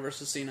Daniel Bryan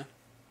versus Cena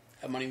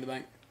at Money in the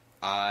Bank.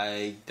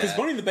 Because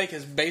Money in the Bank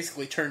has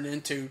basically turned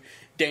into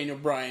Daniel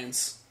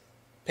Bryan's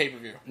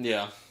pay-per-view.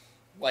 Yeah.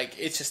 Like,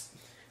 it's just,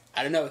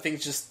 I don't know,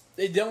 things just,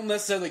 they don't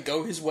necessarily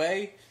go his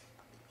way,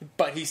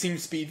 but he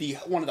seems to be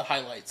one of the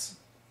highlights.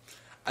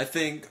 I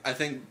think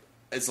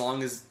as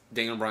long as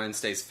Daniel Bryan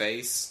stays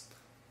face,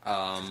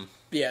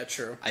 yeah,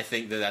 true. I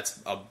think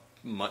that's a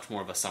much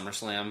more of a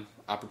SummerSlam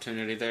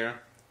opportunity there.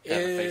 Have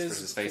a face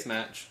versus face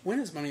match. When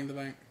is Money in the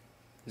Bank?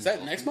 Is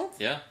that next month?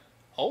 Yeah.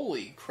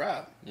 Holy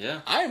crap! Yeah.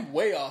 I am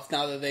way off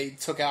now that they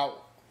took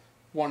out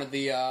one of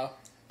now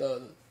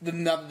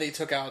that they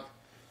took out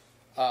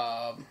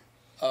a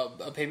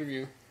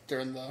pay-per-view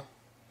during the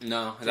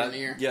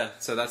year. Yeah.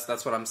 So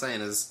that's what I'm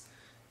saying is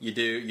you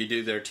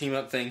do their team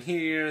up thing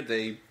here.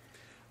 They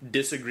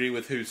disagree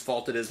with whose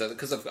fault it is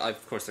because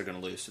of course they're going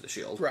to lose to the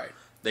Shield. Right.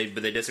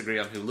 But they disagree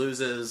on who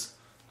loses.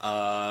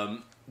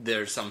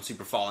 There's some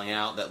super falling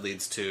out that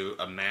leads to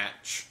a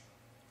match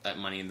at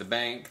Money in the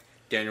Bank.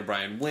 Daniel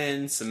Bryan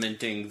wins,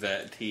 cementing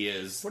that he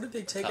is what did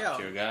they take top out?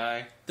 Tier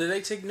guy. Did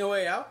they take No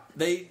Way Out?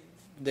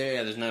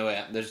 There's no way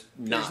out. There is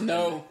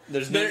no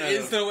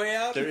way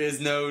out. There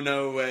is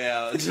no way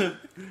out.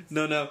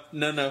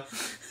 No.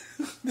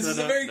 This is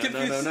a very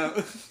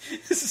confusing.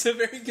 This is a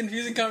very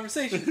confusing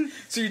conversation.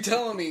 So you're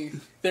telling me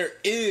there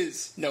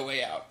is no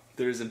way out?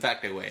 There is in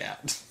fact a way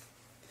out.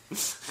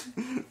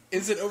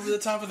 Is it over the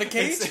top of the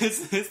cage?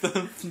 It's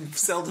the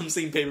seldom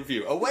seen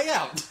pay-per-view. A way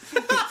out.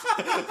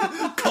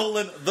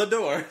 the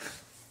door.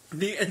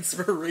 The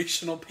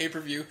inspirational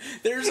pay-per-view.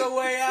 There's a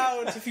way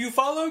out if you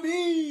follow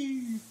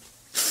me.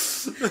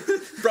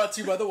 Brought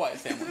to you by the Wyatt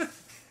family.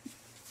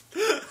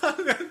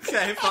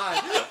 Okay, fine.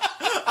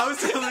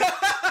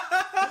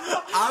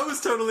 I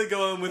was totally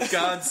going with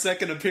God's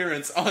second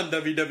appearance on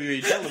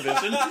WWE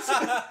television.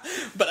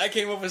 But I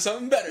came up with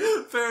something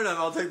better. Fair enough,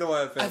 I'll take the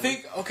Wyatt family. I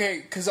think,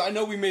 because I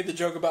know we made the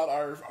joke about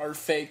our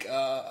fake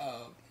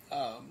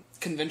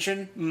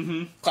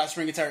convention, Class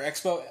Ring Attire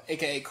Expo,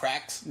 aka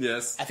Cracked.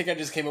 Yes. I think I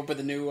just came up with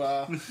a new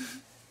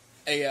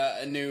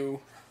a new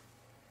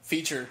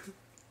feature.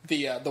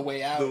 The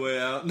way out. The way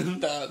out.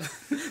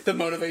 The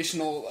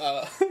motivational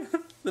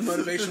the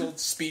motivational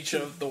speech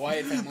of the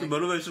Wyatt family. The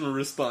motivational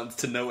response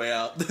to No Way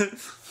Out.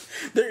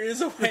 There is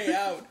a way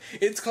out.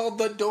 It's called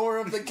the door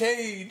of the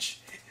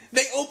cage.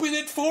 They open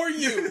it for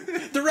you.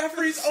 The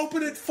referees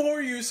open it for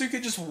you so you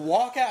can just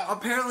walk out.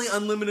 Apparently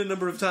unlimited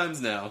number of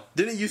times now.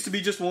 Didn't it used to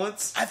be just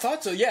once? I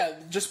thought so, yeah.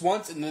 Just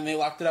once, and then they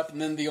locked it up,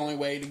 and then the only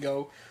way to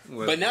go.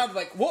 But now they're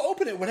like, we'll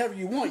open it whatever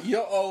you want.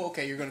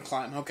 Okay, you're going to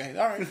climb. Okay,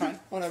 alright, fine,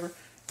 whatever.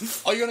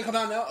 Oh, you're going to come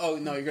out now? Oh,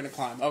 no, you're going to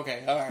climb.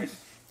 Okay, alright.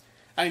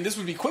 I mean, this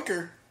would be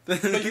quicker,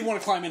 but you want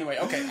to climb anyway.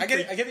 Okay, I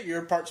get it.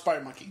 You're part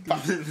spider monkey. Fine.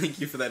 Thank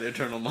you for that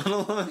eternal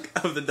monologue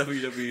of the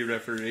WWE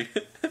referee.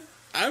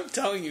 I'm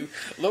telling you,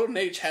 Loden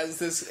H has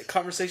this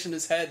conversation in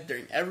his head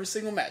during every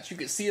single match. You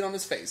could see it on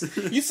his face.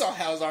 You saw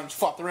how his arms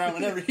flopped around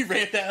whenever he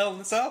ran to Hell in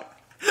the Cell.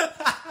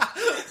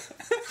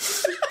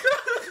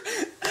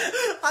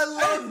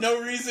 I have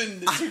no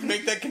reason to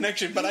make that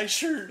connection, but I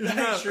sure did.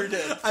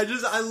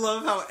 I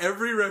love how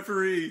every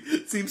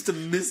referee seems to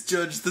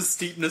misjudge the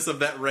steepness of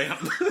that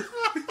ramp.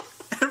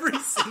 Every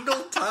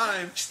single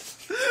time.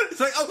 It's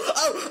like,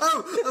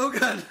 oh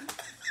god.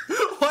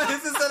 Why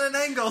is this at an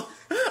angle?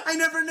 I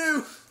never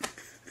knew.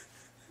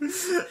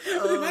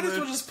 They might as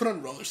well just put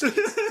on roller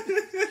skates.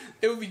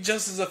 It would be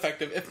just as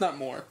effective, if not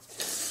more.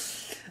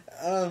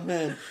 Oh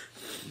man.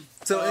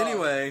 So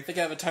anyway, I think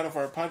I have a title for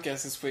our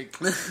podcast this week: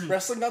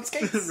 Wrestling on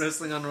Skates.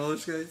 Wrestling on roller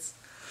skates.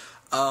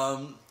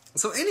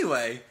 So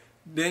anyway,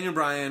 Daniel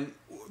Bryan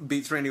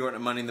beats Randy Orton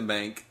at Money in the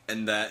Bank,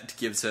 and that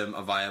gives him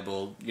a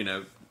viable,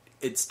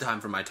 it's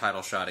time for my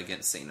title shot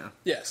against Cena.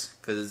 Yes.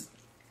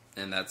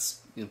 And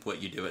that's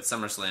what you do at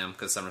SummerSlam,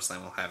 because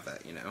SummerSlam will have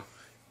that,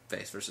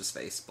 face versus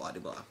face, blah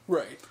blah blah.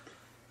 Right.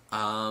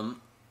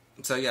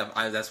 So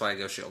yeah, that's why I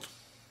go Shield.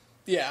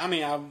 Yeah, I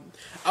mean, I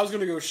was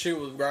going to go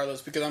Shield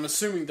regardless because I'm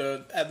assuming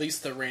at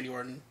least the Randy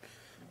Orton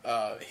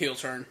heel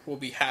turn will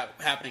be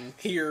happening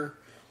here,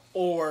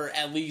 or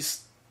at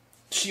least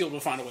Shield will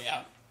find a way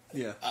out.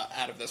 Yeah.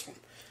 Out of this one.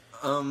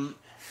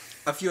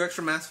 A few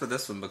extra masks for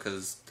this one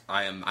because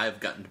I've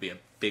gotten to be a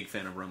big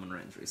fan of Roman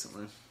Reigns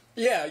recently.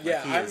 Yeah,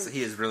 yeah.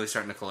 He is really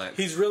starting to collect.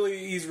 He's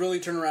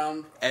really turned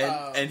around.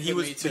 And he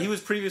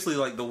was previously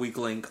like the weak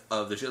link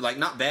of the show. Like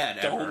not bad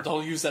ever.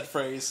 Don't use that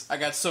phrase. I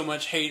got so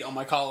much hate on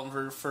my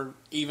column for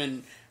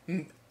even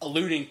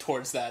alluding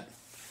towards that.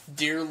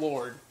 Dear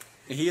Lord.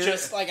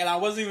 And I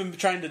wasn't even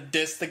trying to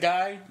diss the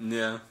guy.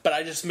 Yeah. But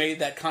I just made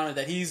that comment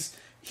that he's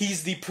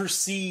the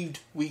perceived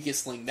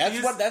weakest link.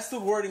 That's the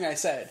wording I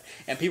said,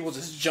 and people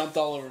just jumped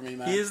all over me,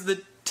 man. He is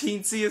the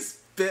teensiest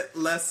bit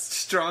less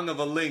strong of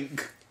a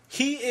link.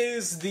 He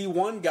is the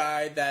one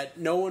guy that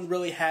no one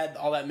really had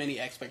all that many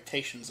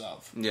expectations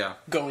of. Yeah.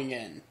 Going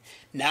in.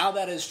 Now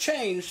that has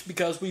changed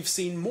because we've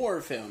seen more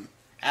of him.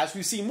 As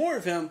we see more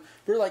of him,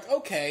 we're like,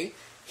 okay,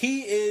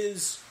 he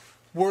is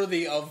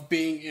worthy of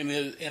being in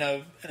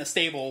a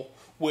stable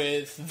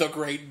with the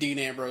great Dean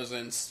Ambrose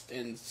and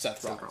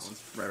Seth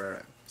Rollins.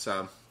 Right.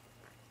 So,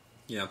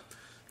 yeah.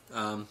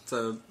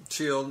 So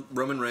Shield,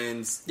 Roman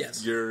Reigns.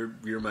 Yes. You're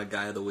my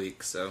guy of the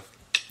week. So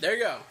there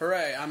you go.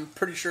 Hooray! I'm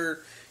pretty sure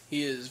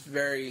he is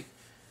very,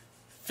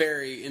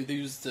 very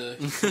enthused to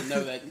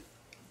know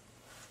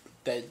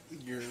that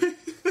you're.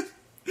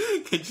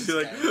 Can you see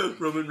like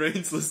Roman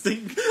Reigns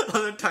listening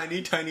on a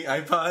tiny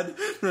iPod?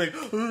 Like,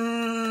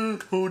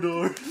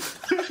 Hodor.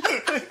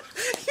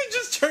 He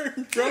just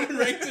turned Roman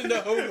Reigns into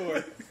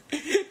Hodor.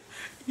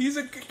 He's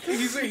a.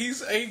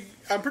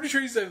 I'm pretty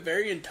sure he's a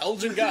very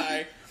intelligent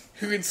guy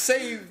who can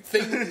say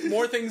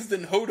more things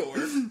than Hodor.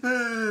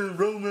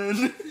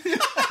 Roman.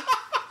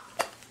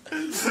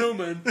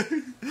 Roman.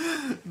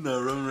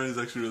 No, Roman Reigns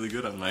is actually really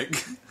good. I'm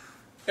like.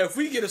 If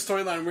we get a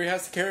storyline where he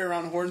has to carry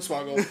around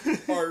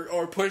Hornswoggle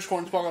or push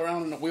Hornswoggle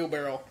around in a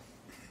wheelbarrow.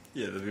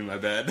 Yeah, that'd be my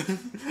bad.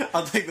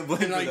 I'll take the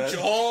blame for that.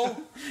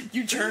 Joel,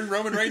 you turned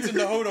Roman Reigns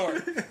into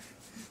Hodor.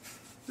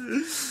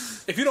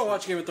 If you don't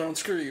watch Game of Thrones,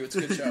 screw you. It's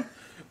a good show.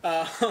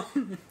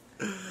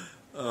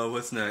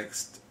 What's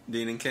next?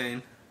 Dean and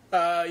Kane?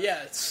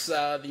 Yeah, it's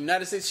the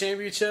United States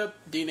Championship.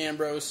 Dean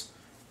Ambrose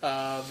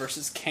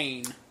versus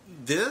Kane.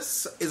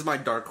 This is my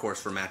dark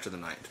horse for match of the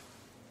night.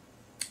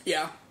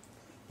 Yeah.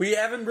 We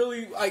haven't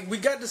really... we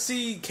got to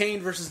see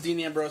Kane versus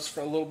Dean Ambrose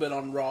for a little bit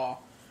on Raw.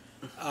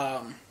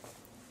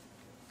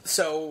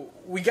 So,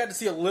 we got to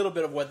see a little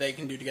bit of what they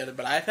can do together,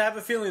 but I have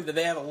a feeling that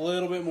they have a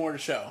little bit more to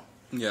show.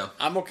 Yeah.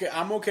 I'm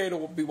okay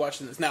to be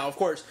watching this. Now, of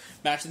course,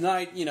 match of the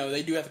night,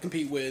 they do have to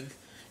compete with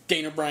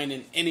Daniel Bryan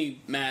in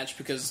any match,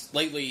 because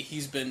lately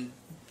he's been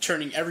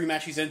turning every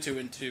match he's into...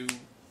 And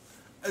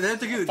they have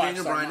to compete with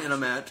Daniel Bryan in a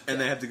match,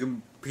 and they have to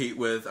compete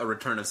with a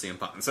return of CM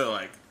Punk. So,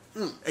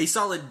 a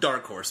solid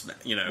dark horse, for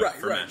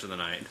match of the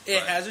night.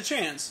 It has a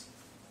chance.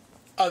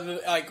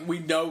 We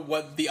know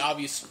what the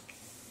obvious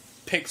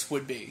picks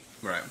would be.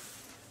 Right.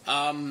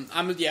 I'm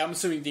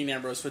assuming Dean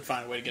Ambrose would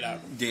find a way to get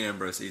out. Dean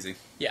Ambrose, easy.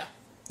 Yeah.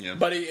 Yeah.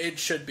 But it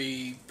should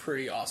be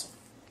pretty awesome.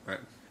 Right.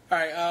 All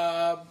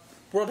right.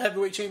 World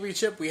Heavyweight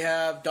Championship. We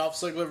have Dolph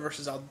Ziggler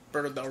versus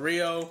Alberto Del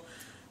Rio.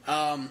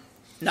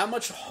 Not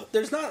much.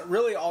 There's not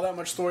really all that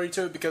much story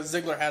to it because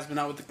Ziggler has been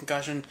out with the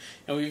concussion,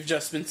 and we've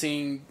just been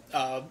seeing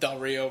Del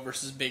Rio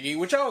versus Big E,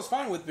 which I was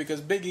fine with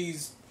because Big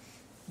E's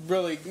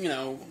really,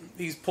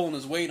 he's pulling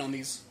his weight on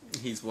these.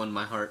 He's won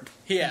my heart.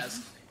 He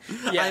has.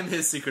 Yeah. I'm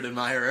his secret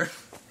admirer.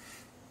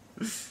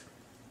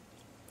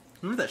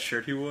 Remember that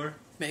shirt he wore?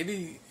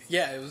 Maybe.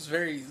 Yeah, it was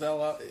very.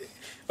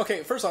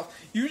 Okay, first off,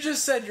 you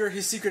just said you're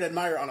his secret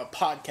admirer on a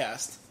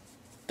podcast.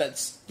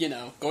 That's,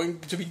 going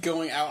to be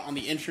going out on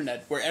the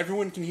internet where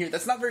everyone can hear.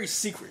 That's not very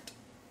secret.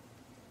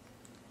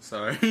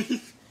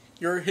 Sorry.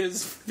 You're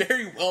his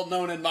very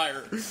well-known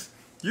admirer.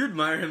 You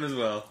admire him as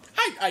well.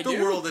 I do.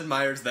 The world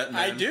admires that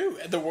man. I do.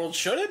 The world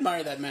should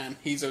admire that man.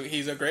 He's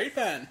a great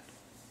man.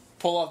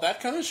 Pull off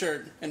that kind of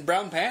shirt and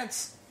brown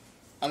pants.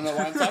 I don't know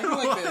why I'm talking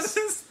like this.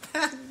 What is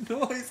that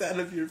noise out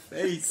of your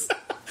face?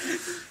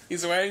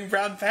 He's wearing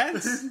brown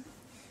pants.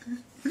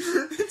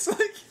 It's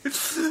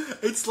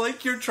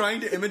like you're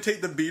trying to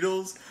imitate the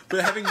Beatles,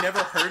 but having never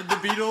heard the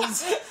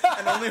Beatles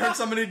and only heard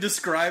somebody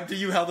describe to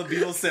you how the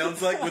Beatles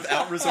sounds like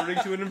without resorting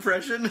to an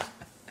impression.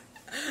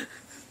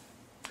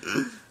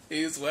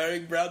 He's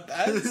wearing brown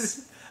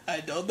pants. I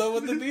don't know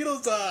what the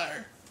Beatles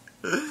are.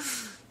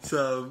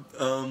 So,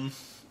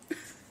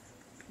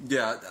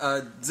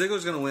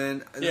 Ziggler's gonna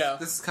win. Yeah.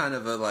 This is kind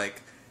of a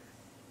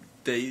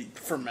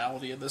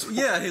formality at this point.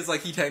 Yeah,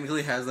 he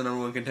technically has the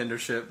number one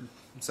contendership.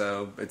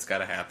 So, it's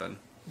gotta happen.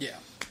 Yeah.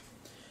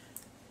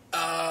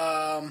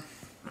 I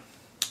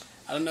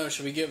don't know.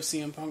 Should we give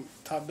CM Punk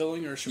top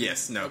billing, or should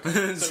Yes, we? no.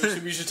 Okay. So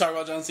we should talk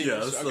about John Cena.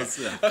 Yeah, let's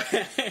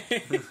Okay.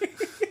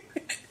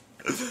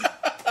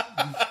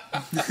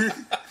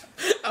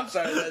 I'm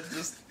sorry, that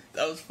just...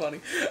 That was funny.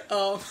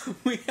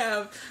 We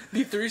have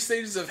the 3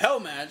 stages of Hell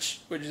match,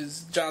 which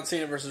is John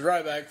Cena versus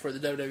Ryback for the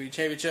WWE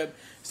Championship.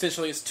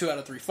 Essentially, it's 2 out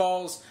of 3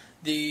 falls.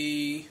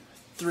 The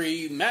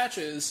 3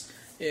 matches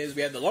is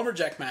we have the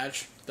Lumberjack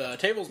match, the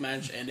Tables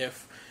match, and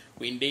if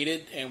we need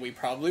it, and we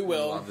probably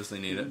will, we'll obviously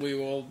need it, we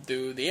will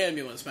do the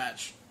Ambulance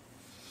match.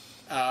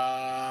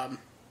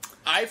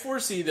 I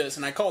foresee this,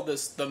 and I called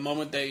this the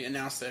moment they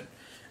announced it.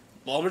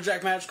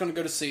 Lumberjack match going to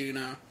go to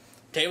Cena.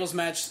 Tables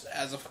match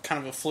as a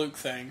kind of a fluke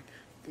thing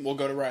will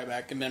go to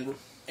Ryback, and then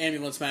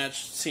Ambulance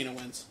match, Cena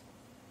wins.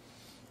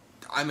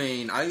 I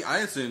mean, I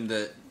assume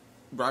that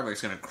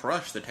Ryback's going to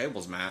crush the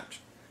Tables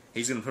match.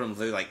 He's going to put him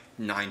through like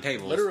 9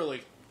 tables.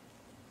 Literally.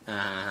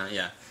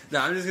 Yeah. No,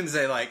 I'm just going to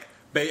say like,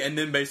 and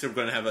then basically we're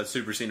going to have a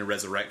Super Cena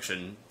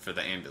resurrection for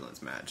the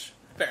Ambulance match.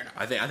 Fair enough.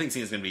 I think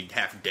Cena's going to be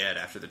half dead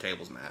after the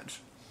Tables match.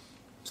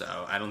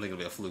 So I don't think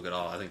it'll be a fluke at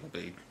all. I think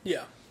it'll be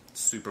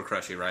super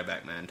crushy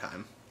Ryback man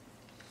time.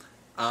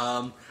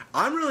 I'm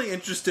really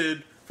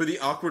interested for the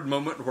awkward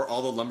moment where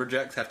all the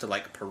Lumberjacks have to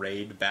like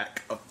parade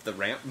back up the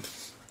ramp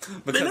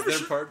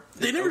because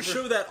they never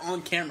show that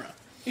on camera.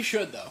 They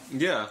should though.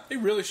 Yeah, they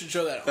really should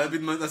show that. That's the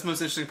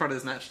most interesting part of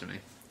this match to me.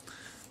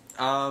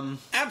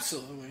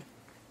 Absolutely.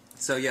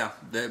 So yeah,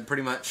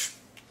 pretty much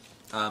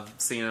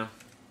Cena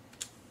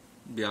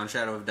beyond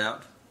shadow of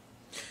doubt.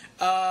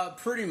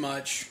 Pretty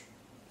much.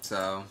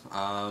 So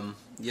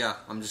yeah,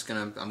 I'm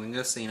gonna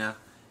go Cena,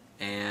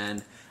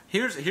 and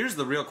here's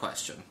the real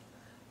question.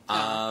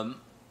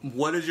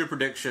 What is your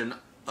prediction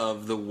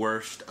of the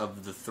worst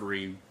of the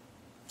 3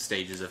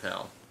 stages of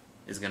Hell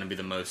is going to be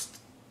the most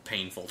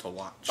painful to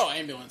watch? Oh,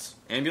 Ambulance.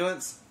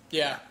 Ambulance?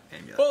 Yeah.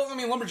 Ambulance. Well, I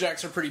mean,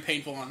 Lumberjacks are pretty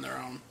painful on their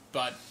own,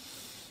 but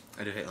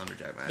I do hate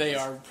Lumberjack matches. They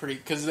are pretty,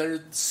 because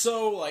they're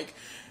so, like,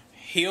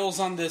 heels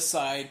on this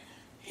side,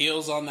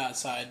 heels on that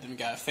side, then we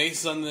got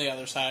faces on the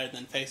other side,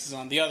 then faces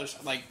on the other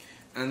side, like...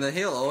 And the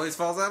heel always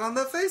falls out on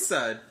the face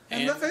side.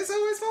 And the face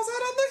always falls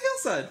out on the heel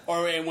side.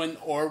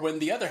 Or when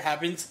the other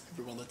happens,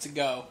 everyone lets it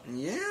go.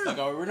 Yeah. Like,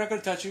 oh, we're not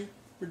going to touch you.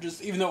 We're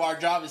just, even though our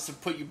job is to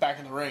put you back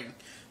in the ring.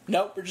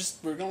 Nope,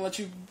 we're going to let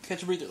you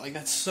catch a breather. Like,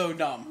 that's so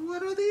dumb.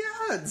 What are the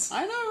odds?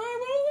 I know, right?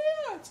 What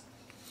are the odds?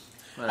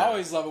 Whatever. I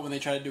always love it when they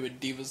try to do a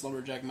Divas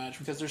Lumberjack match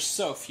because there's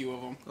so few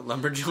of them. A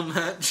Lumberjill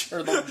match?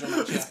 Or Lumberjill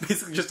match, yeah. It's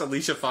basically just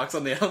Alicia Fox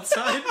on the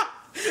outside.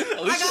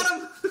 I got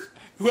him!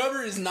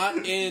 Whoever is not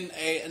in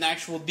an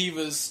actual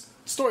Divas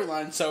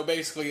storyline, so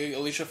basically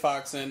Alicia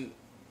Fox and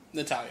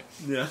Natalya.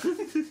 Yeah.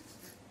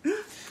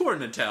 Poor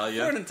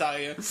Natalya. Poor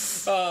Natalya.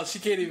 She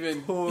can't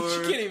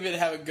even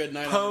have a good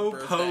night on her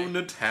birthday. Po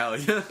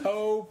Natalya.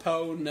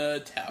 Po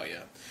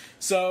Natalya.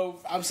 So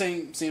I'm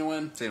saying Cena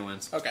wins. Cena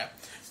wins. Okay.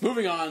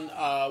 Moving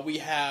on, we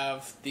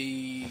have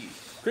the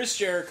Chris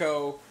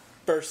Jericho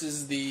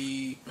versus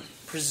the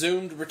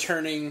presumed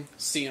returning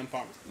CM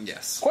Punk.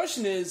 Yes.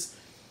 Question is,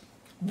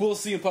 will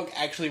CM Punk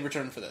actually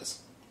return for this?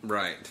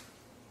 Right.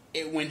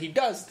 When he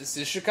does, this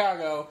is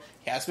Chicago.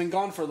 He has been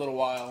gone for a little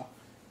while.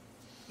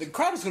 The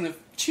crowd is going to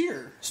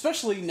cheer,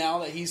 especially now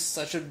that he's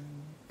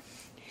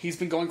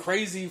been going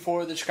crazy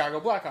for the Chicago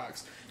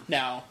Blackhawks.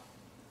 Now,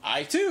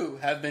 I too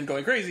have been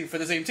going crazy for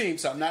the same team,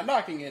 so I'm not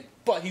knocking it.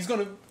 But he's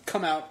going to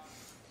come out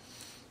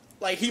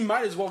like he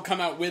might as well come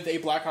out with a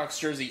Blackhawks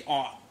jersey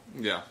on.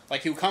 Yeah.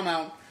 Like he'll come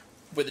out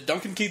with a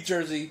Duncan Keith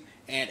jersey,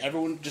 and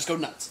everyone just go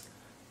nuts.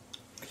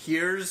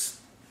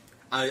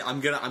 I'm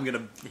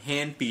gonna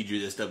hand feed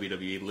you this,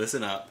 WWE.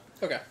 Listen up.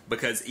 Okay.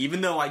 Because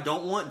even though I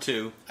don't want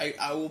to,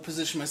 I will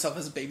position myself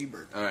as a baby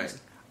bird. All right.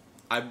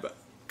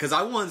 Because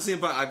I want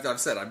CM Punk. I've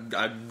said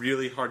I'm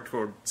really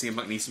hardcore. CM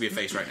Punk needs to be a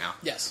face right now.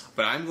 Yes.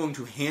 But I'm going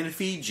to hand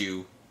feed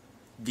you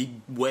the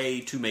way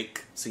to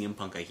make CM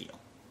Punk a heel.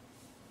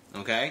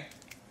 Okay.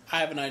 I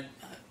have an idea.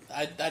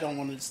 I don't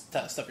want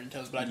to step on your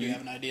toes, but I do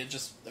have an idea.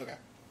 Just okay.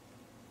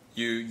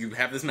 You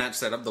have this match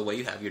set up the way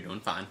you have. You're doing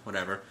fine.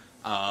 Whatever.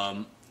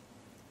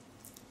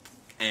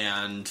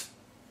 And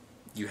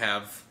you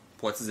have,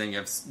 what's his name? You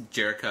have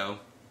Jericho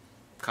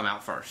come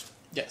out first.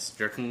 Yes.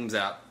 Jericho comes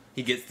out.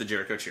 He gets the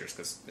Jericho cheers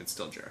because it's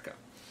still Jericho.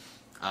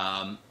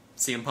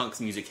 CM Punk's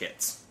music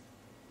hits.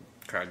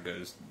 Crowd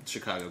goes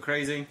Chicago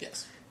crazy.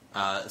 Yes.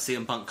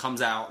 CM Punk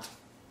comes out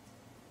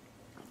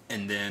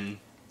and then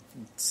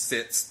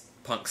sits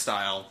Punk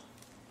style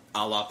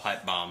a la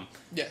pipe bomb.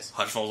 Yes.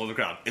 Hush falls over the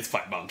crowd. It's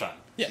pipe bomb time.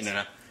 Yes.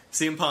 No.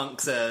 CM Punk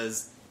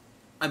says,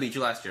 I beat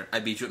you last year.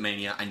 I beat you at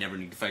Mania. I never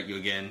need to fight you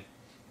again.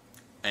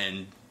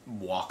 And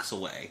walks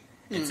away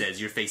and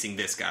says, you're facing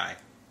this guy.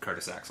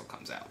 Curtis Axel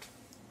comes out.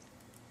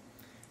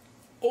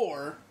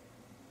 Or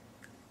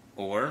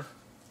Bork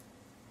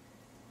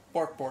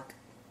Bork.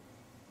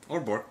 Or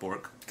Bork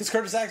Bork. Because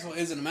Curtis Axel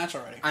is in a match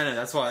already. I know,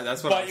 that's what I'm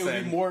saying. But it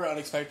would be more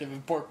unexpected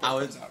if Bork Bork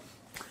comes out.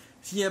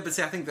 Yeah, but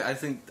see, I think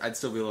I'd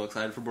still be a little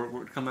excited for Bork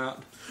Bork to come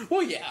out.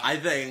 Well, yeah. I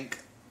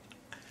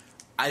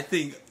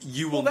think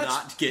you will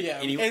not get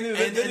any... And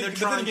then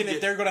again, if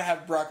they're going to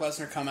have Brock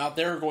Lesnar come out,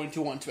 they're going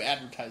to want to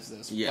advertise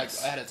this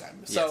ahead of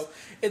time. So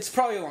it's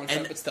probably a long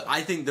shot, but still.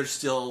 I think they're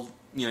still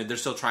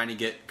trying to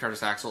get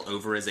Curtis Axel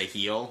over as a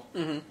heel.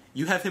 Mm-hmm.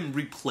 You have him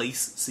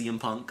replace CM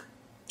Punk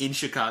in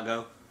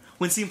Chicago.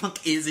 when CM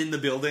Punk is in the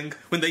building,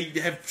 when they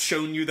have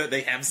shown you that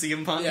they have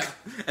CM Punk,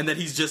 and that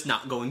he's just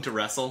not going to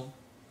wrestle,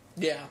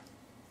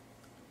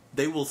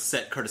 they will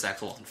set Curtis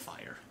Axel on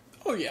fire.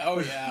 Oh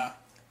yeah.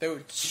 They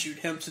would shoot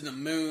him to the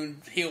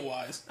moon,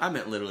 heel-wise. I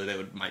meant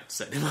literally might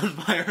set him on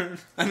fire.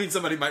 I mean,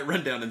 somebody might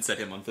run down and set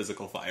him on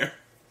physical fire.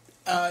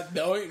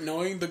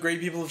 Knowing the great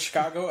people of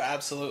Chicago,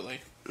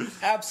 absolutely.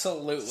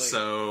 Absolutely.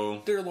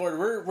 So, dear Lord,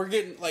 we're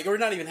getting, like, we're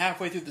not even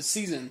halfway through the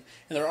season,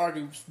 and they're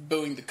already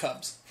booing the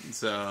Cubs.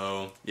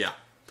 So, yeah.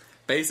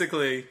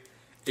 Basically,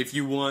 if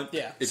you want...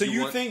 Yeah. So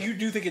you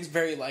do think it's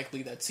very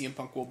likely that CM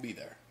Punk will be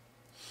there?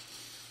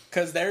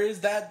 Because there is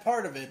that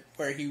part of it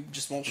where he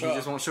just won't show up. He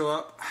just won't show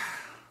up?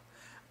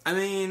 I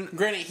mean...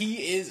 Granted,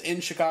 he is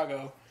in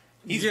Chicago.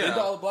 He's been to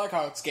all the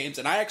Blackhawks games,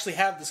 and I actually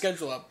have the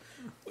schedule up.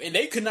 And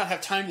they could not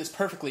have timed this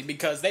perfectly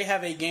because they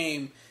have a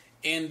game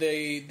in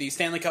the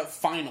Stanley Cup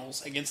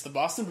Finals against the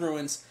Boston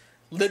Bruins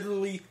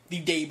literally the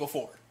day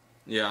before.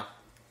 Yeah.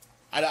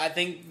 I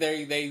think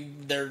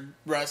they're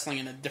wrestling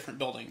in a different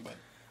building, but...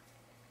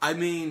 I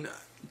mean,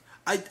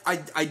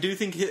 I do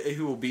think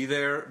he will be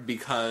there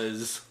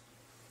because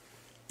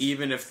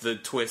even if the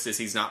twist is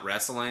he's not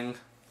wrestling...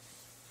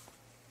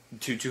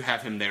 To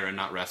have him there and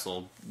not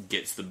wrestle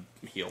gets the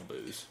heel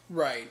boos.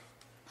 Right.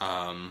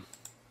 I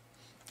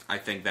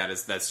think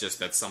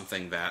that's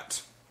something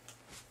that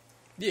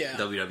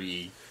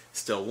WWE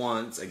still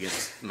wants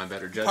against my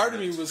better judgment. Part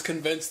of me was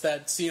convinced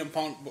that CM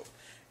Punk,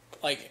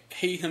 like,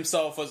 he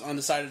himself was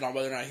undecided on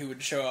whether or not he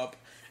would show up,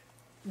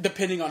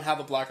 depending on how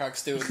the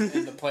Blackhawks do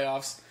in the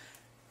playoffs.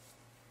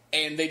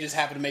 And they just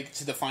happen to make it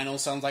to the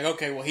finals. So I was like,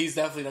 okay, well, he's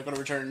definitely not going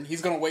to return.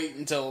 He's going to wait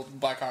until the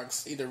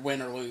Blackhawks either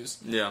win or lose.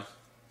 Yeah.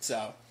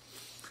 So...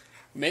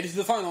 we made it to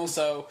the finals,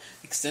 so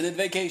extended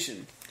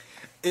vacation.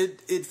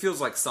 It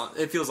feels like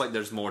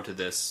there's more to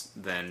this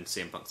than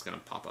CM Punk's going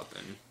to pop up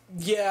in.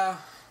 Yeah,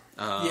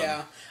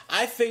 yeah.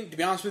 I think, to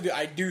be honest with you,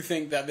 I do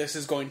think that this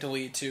is going to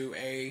lead to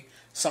a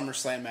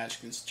SummerSlam match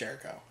against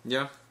Jericho.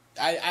 Yeah,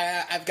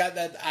 I've got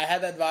that. I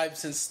had that vibe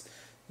since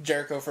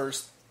Jericho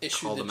first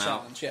issued the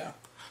challenge. Yeah.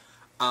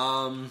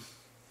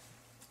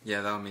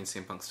 Yeah, that would mean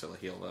CM Punk's still a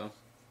heel though.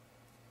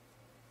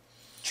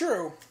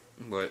 True.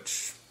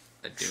 Which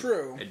I do.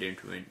 True. I do.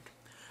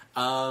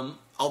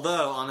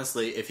 Although,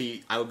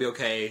 honestly, I would be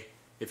okay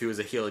if he was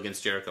a heel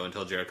against Jericho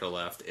until Jericho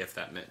left, if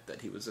that meant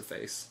that he was a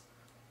face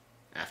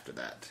after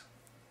that.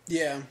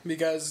 Yeah,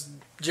 because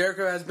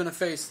Jericho has been a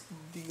face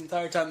the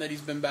entire time that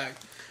he's been back.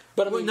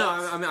 But I mean,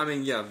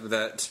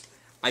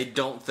 I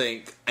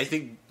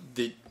think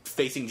that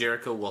facing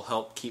Jericho will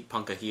help keep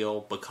Punk a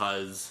heel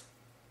because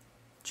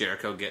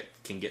Jericho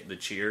can get the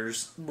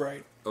cheers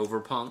over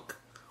Punk,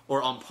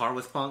 or on par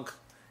with Punk.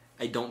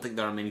 I don't think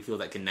there are many people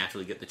that can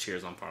naturally get the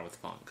cheers on par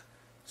with Punk.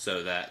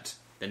 So that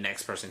the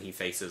next person he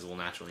faces will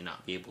naturally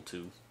not be able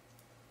to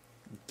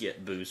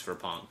get boos for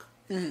Punk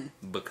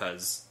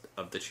because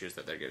of the cheers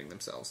that they're getting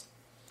themselves.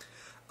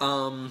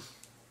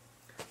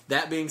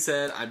 That being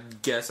said, I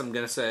guess I'm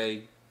going to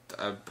say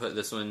I put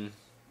this one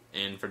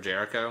in for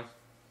Jericho.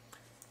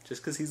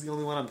 Just because he's the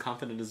only one I'm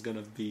confident is going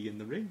to be in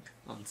the ring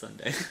on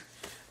Sunday.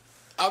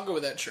 I'll go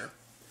with that, sure.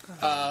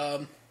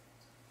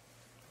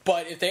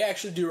 But if they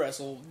actually do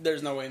wrestle,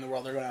 there's no way in the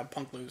world they're going to have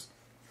Punk lose.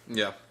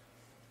 Yeah.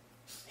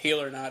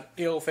 Heel or not.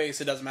 Heel,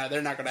 face, it doesn't matter.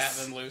 They're not going to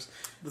have him lose.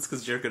 That's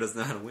because Jericho doesn't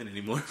know how to win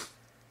anymore.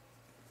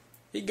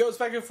 He goes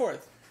back and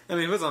forth. I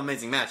mean, he was on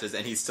amazing matches,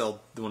 and he's still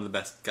one of the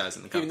best guys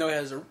in the company. Even though he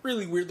has a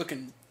really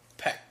weird-looking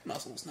pec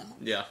muscles now.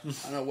 Yeah. I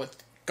don't know what's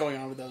going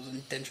on with those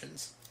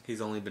intentions.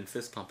 He's only been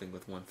fist-pumping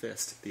with one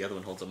fist. The other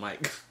one holds a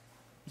mic.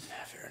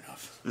 Yeah, fair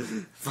enough.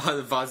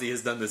 Fozzy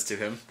has done this to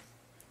him.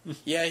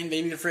 Yeah, they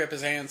need to free up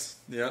his hands.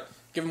 Yep.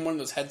 Give him one of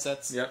those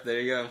headsets. Yep, there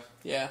you go.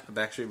 Yeah. A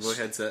Backstreet Boy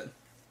headset.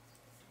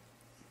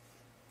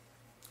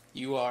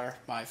 You are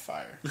my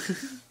fire.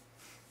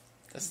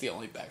 That's the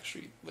only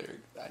Backstreet lyric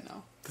I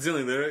know. That's the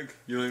only lyric?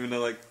 You don't even know,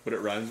 like, what it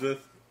rhymes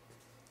with?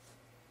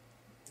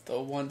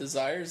 The One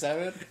Desire, is that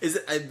it? Is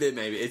it? A bit,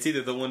 maybe. It's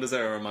either The One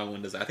Desire or My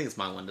One Desire. I think it's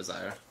My One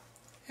Desire.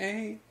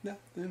 Ain't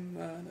nothing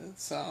but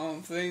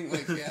something.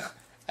 Like, yeah.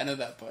 I know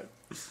that part.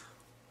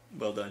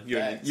 Well done. You're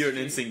an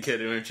NSYNC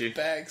kid, aren't you?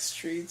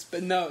 Backstreets.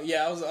 But no,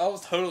 yeah, I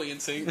was totally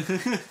NSYNC.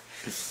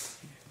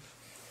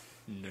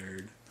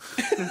 Nerd.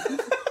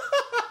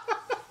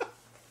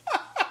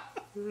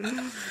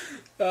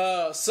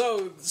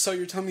 So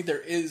you're telling me there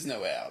is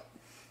no way out?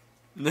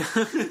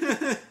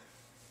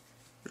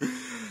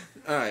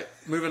 Alright,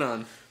 moving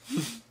on.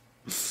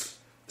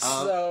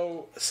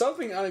 So,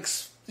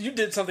 you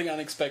did something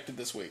unexpected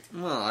this week.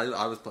 Well,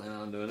 I was planning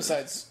on doing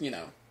Besides,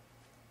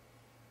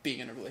 being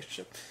in a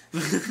relationship.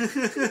 You want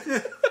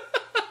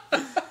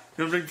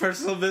to bring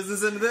personal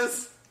business into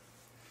this?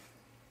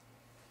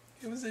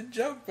 It was a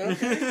joke, but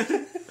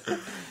okay.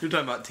 You're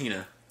talking about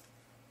Tina.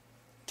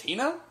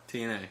 Tina?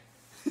 TNA.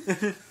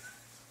 I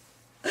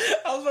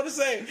was about to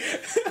say.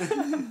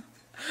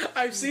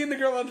 I've seen the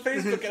girl on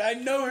Facebook, and I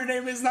know her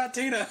name is not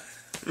Tina.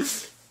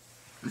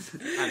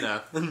 I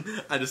know.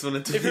 I just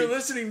wanted to. If you're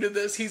listening to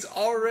this, he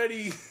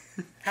already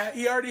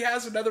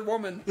has another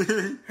woman.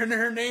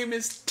 Her name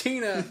is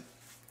Tina.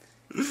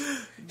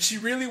 She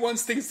really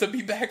wants things to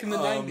be back in the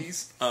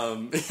 90s.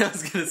 I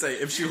was gonna say,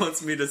 if she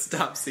wants me to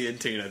stop seeing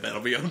Tina,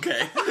 that'll be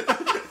okay.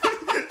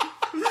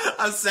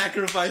 A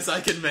sacrifice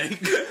I can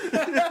make.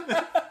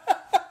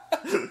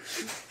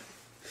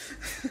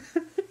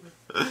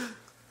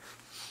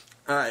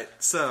 Alright,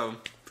 so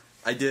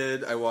I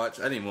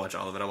didn't even watch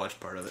all of it, I watched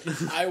part of it.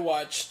 I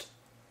watched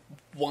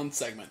one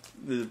segment.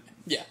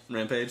 Yeah.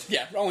 Rampage?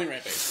 Yeah, only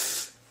Rampage.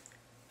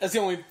 That's the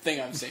only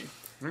thing I've seen.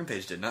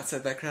 Rampage did not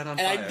set that crowd on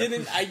and fire.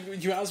 To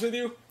be honest with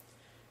you,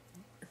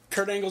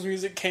 Kurt Angle's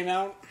music came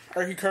out,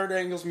 or Kurt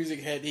Angle's music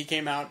hit, he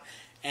came out,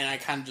 and I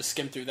kind of just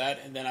skimmed through that,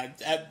 and then at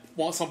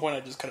some point I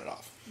just cut it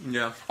off.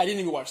 Yeah. I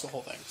didn't even watch the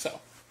whole thing, so.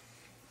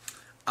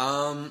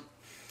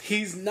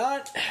 He's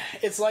not,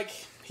 it's like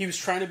he was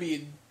trying to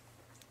be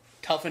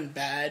tough and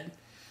bad,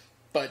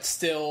 but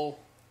still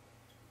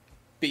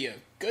be a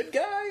good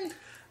guy.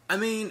 I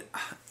mean,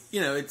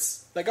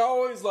 it's... Like, I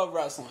always love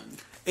wrestling.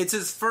 It's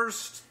his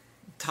first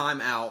time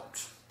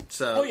out,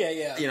 so... Oh,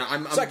 yeah.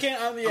 I'm not expecting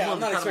a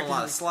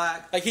lot of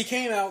slack. Like, he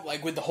came out,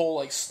 like, with the whole,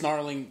 like,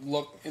 snarling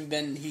look, and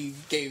then he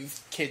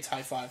gave kids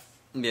high five.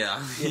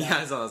 Yeah.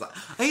 Yeah. So I was like,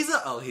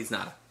 he's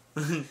not.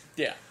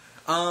 Yeah.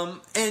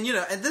 And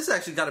this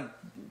actually got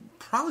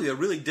probably a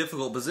really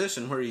difficult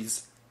position where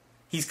he's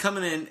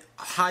coming in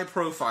high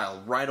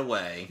profile right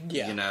away.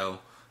 Yeah.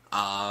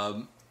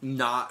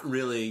 Not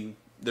really...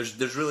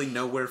 There's really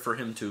nowhere for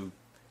him to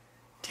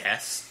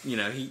test.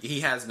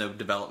 He has no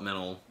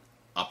developmental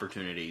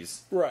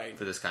opportunities right.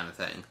 for this kind of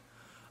thing.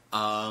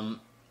 That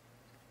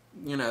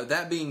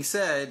being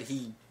said,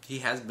 he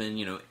has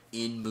been,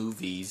 in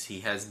movies.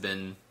 He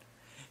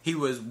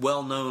was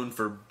well known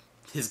for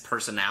his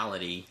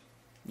personality,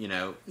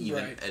 even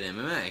right. at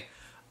MMA.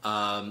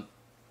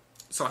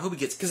 So I hope he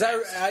gets... Because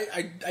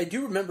I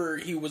do remember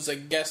he was a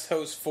guest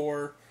host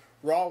for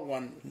Raw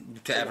one...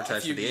 To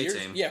advertise for the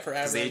A-Team. Yeah, for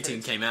advertising. Because the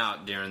A-Team came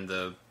out during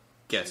the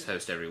guest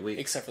host every week.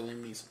 Except for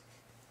Liam Neeson.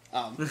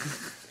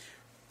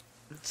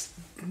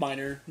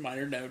 Minor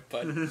note,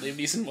 but Liam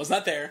Neeson was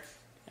not there,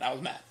 and I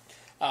was mad.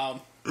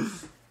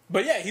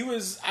 But yeah, he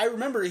was... I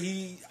remember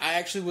I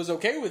actually was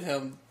okay with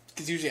him,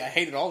 because usually I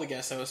hated all the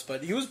guest hosts,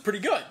 but he was pretty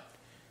good.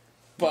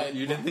 But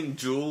you didn't think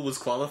Jewel was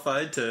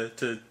qualified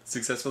to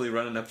successfully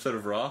run an episode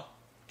of Raw?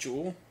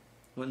 Jewel?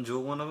 Wasn't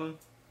Jewel one of them?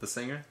 The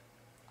singer?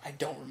 I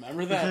don't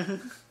remember that.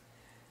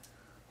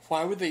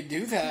 Why would they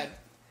do that?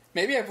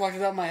 Maybe I blocked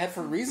it out of my head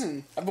for a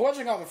reason. I've been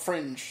watching all the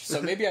Fringe,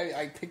 so maybe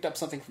I picked up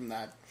something from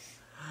that.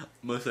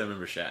 Mostly I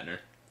remember Shatner.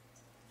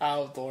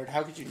 Oh, Lord,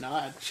 how could you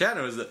not?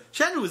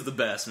 Shatner was the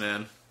best,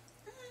 man.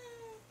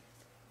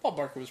 Bob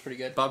Barker was pretty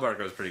good. Bob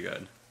Barker was pretty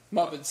good.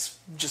 Muppets,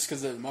 just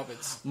because they're the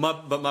Muppets.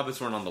 But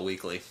Muppets weren't on the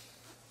weekly.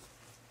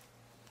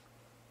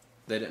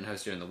 They didn't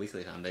host during the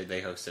weekly time.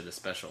 They hosted a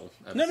special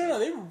episode. No.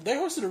 They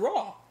hosted a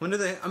Raw. When did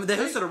they... I mean, they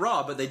hosted a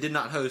Raw, but they did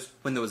not host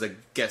when there was a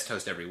guest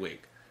host every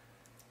week.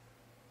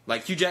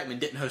 Like, Hugh Jackman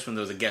didn't host when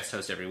there was a guest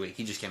host every week.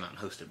 He just came out and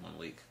hosted one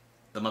week.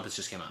 The Muppets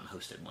just came out and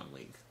hosted one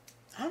week.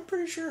 I'm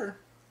pretty sure.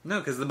 No,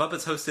 because the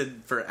Muppets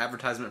hosted for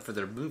advertisement for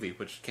their movie,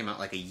 which came out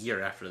like a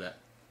year after that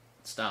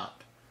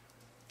stopped.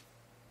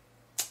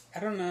 I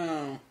don't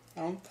know.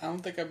 I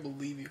don't think I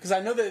believe you. Because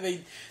I know that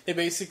they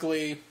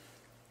basically...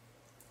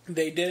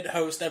 They did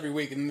host every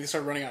week, and then they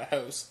started running out of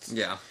hosts.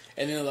 Yeah.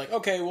 And then they're like,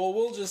 okay, well,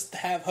 we'll just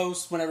have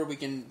hosts whenever we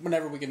can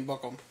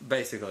book them.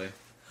 Basically.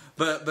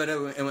 But it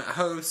went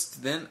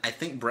host, then I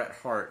think Bret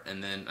Hart,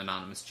 and then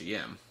Anonymous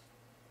GM.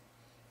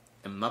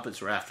 And Muppets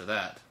were after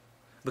that.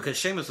 Because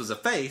Sheamus was a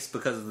face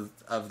because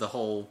of the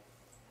whole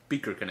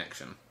Beaker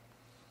connection.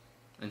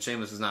 And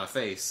Sheamus was not a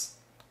face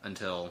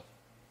until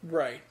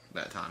right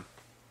that time.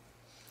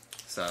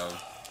 So,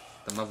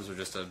 the Muppets were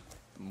just a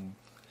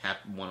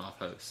one-off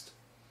host.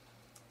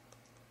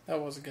 That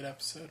was a good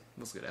episode. It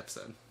was a good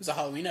episode. It was a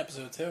Halloween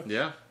episode, too.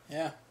 Yeah.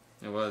 Yeah.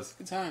 It was.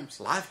 Good times.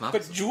 Live Muppets.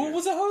 But Jewel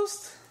was a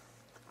host?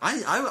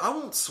 I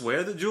won't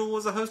swear that Jewel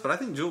was a host, but I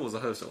think Jewel was a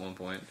host at one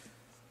point.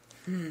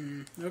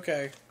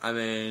 Okay. I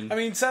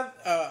mean,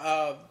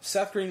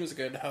 Seth Green was a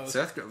good host.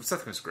 Seth Green was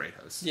a great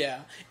host. Yeah.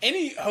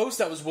 Any host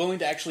that was willing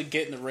to actually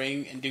get in the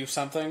ring and do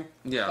something.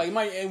 Yeah.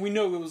 And we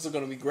know it was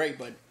going to be great,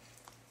 but,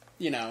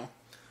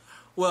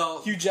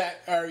 Well, Hugh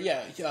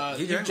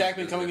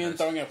Jackman coming in,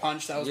 throwing a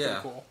punch, that was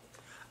pretty cool.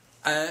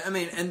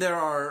 And there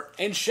are...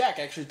 And Shaq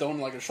actually throwing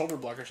like a shoulder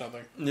block or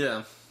something.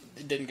 Yeah.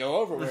 It didn't go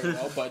over very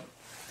well, but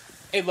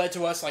it led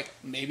to us,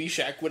 maybe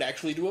Shaq would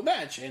actually do a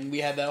match. And we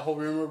had that whole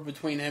rumor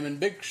between him and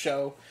Big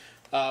Show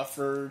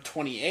for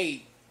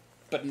 28,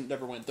 but it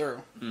never went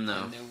through.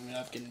 No. And then we ended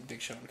up getting Big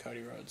Show and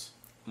Cody Rhodes.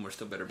 And we're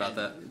still bitter about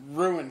that.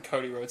 Ruined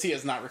Cody Rhodes. He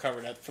has not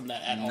recovered from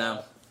that at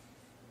all.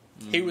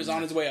 He was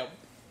on his way up,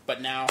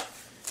 but now...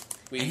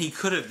 And he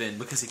could have been,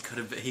 because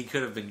he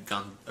could have been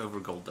gone over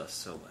Goldust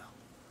so well.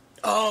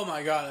 Oh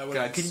my god,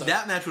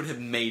 that match would have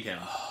made him.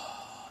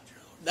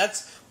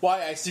 That's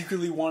why I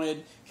secretly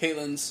wanted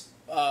Caitlin's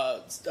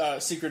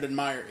secret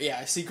admirer. Yeah,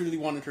 I secretly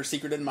wanted her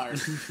secret admirer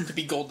to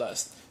be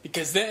Goldust,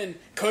 because then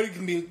Cody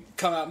can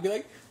come out and be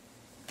like,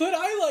 "But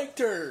I liked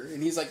her,"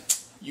 and he's like,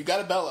 "You got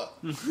a Bella."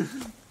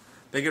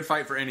 They could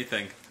fight for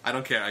anything. I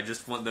don't care. I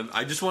just want them.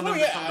 I just want them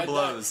to come to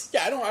blows.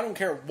 I don't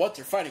care what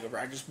they're fighting over.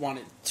 I just want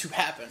it to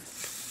happen.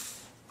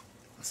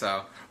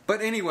 So,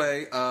 but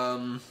anyway,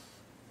 yeah.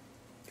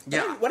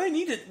 What I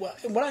need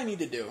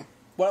to do,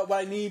 what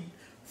I need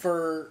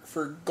for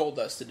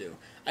Goldust to do,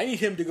 I need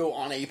him to go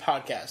on a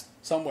podcast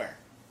somewhere,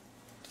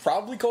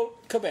 probably called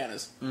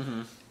Cabanas,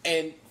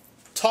 and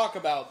talk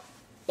about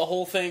the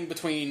whole thing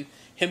between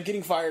him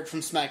getting fired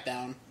from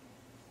SmackDown,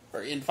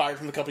 or fired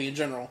from the company in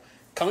general,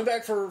 coming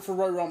back for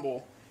Royal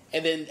Rumble,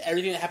 and then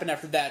everything that happened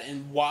after that,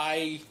 and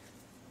why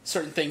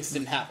certain things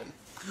didn't happen.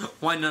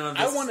 Why none of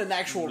this I want an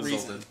actual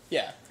reason.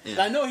 Yeah. And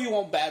I know he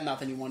won't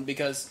badmouth anyone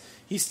because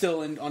he's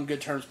still on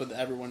good terms with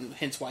everyone,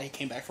 hence why he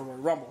came back for Royal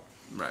Rumble.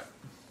 Right.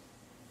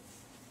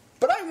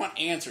 But I want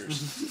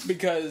answers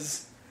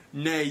because...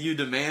 Nay, you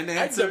demand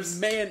answers? I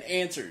demand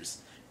answers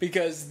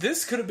because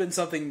this could have been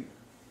something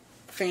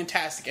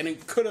fantastic and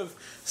it could have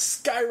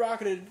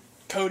skyrocketed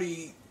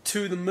Cody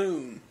to the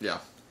moon. Yeah.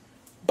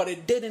 But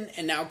it didn't,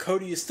 and now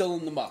Cody is still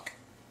in the muck.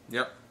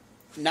 Yep.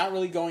 Not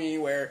really going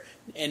anywhere,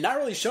 and not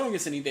really showing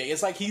us anything.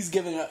 It's like he's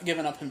given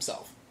up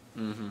himself.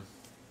 Mm-hmm.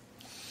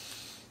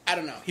 I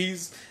don't know. He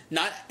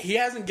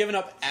hasn't given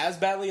up as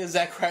badly as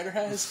Zack Ryder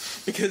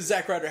has, because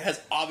Zack Ryder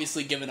has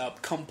obviously given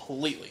up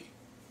completely.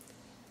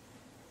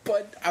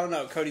 But, I don't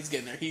know, Cody's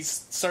getting there. He's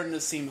starting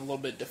to seem a little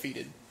bit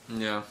defeated.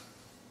 Yeah.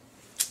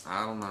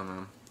 I don't know,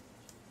 man.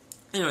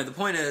 Anyway, the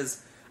point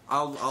is,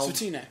 I'll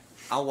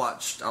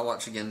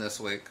watch again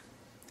this week.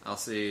 I'll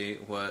see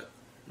what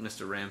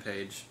Mr.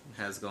 Rampage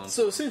has going.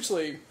 So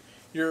essentially,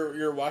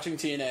 you're watching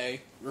TNA,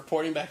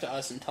 reporting back to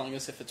us, and telling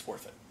us if it's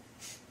worth it.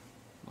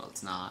 Well,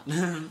 it's not.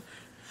 You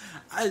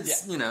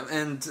know,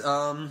 and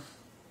I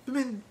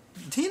mean,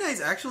 TNA's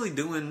actually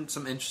doing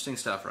some interesting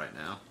stuff right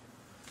now.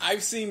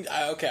 I've seen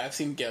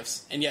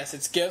GIFs, and yes,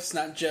 it's GIFs,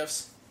 not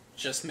GIFs.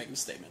 Just making a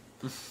statement.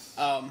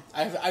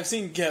 I've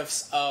seen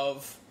GIFs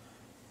of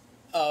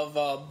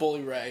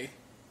Bully Ray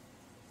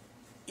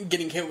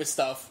getting hit with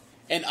stuff,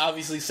 and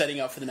obviously setting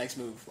up for the next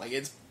move. Like,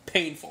 it's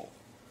painful.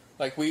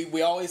 Like,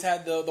 we always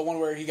had the one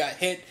where he got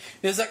hit,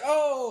 and it's like,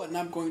 oh, and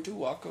I'm going to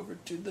walk over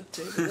to the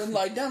table and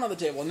lie down on the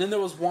table. And then there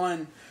was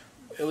one,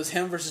 it was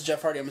him versus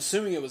Jeff Hardy. I'm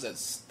assuming it was at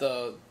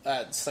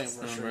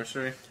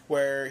Slammiversary,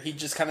 where he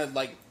just kind of,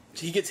 like,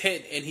 he gets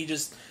hit, and he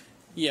just,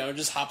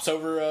 just hops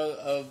over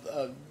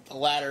a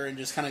ladder and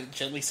just kind of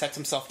gently sets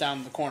himself down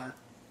in the corner.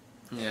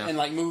 Yeah. And,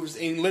 like,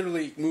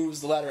 literally moves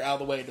the ladder out of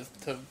the way to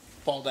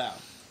fall down.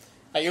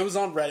 Like, it was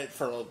on Reddit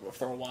for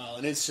a while,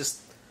 and it's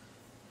just...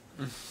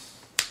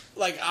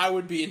 Like, I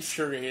would be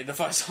infuriated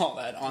if I saw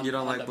that on... You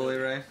don't like Bully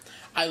Ray?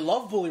 I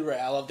love Bully Ray.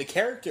 I love the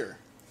character.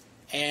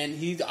 And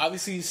he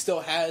obviously still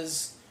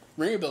has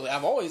ring ability.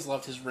 I've always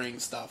loved his ring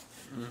stuff.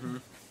 Mm-hmm.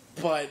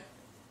 But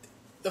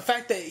the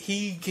fact that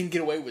he can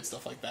get away with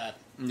stuff like that...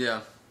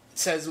 Yeah.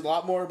 Says a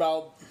lot more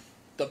about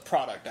the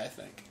product, I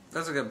think.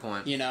 That's a good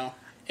point.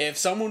 If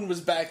someone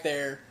was back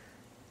there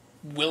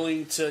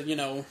willing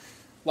to,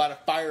 light a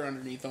fire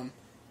underneath him,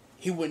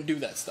 he wouldn't do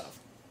that stuff.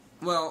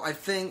 Well, I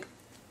think...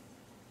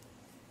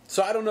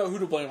 So I don't know who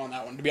to blame on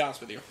that one, to be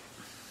honest with you.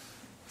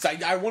 So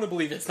I want to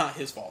believe it's not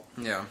his fault.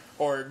 Yeah.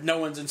 Or no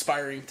one's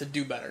inspiring to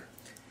do better.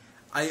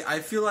 I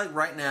feel like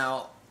right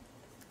now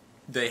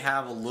they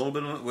have a little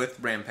bit with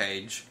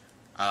Rampage,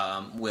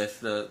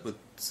 with the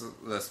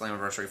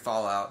Slammiversary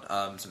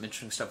Fallout, some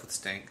interesting stuff with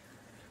Stink.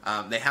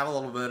 They have a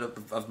little bit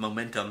of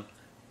momentum.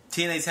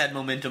 TNA's had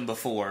momentum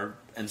before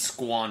and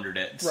squandered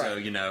it.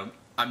 Right. So,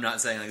 I'm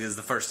not saying like this is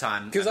the first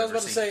time. Because I was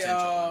about to say,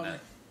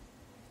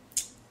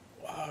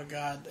 oh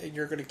god,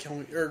 you're going to kill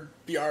me, or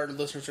our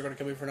listeners are going to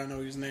kill me for not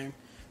knowing his name.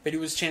 But he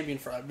was champion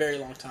for a very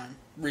long time,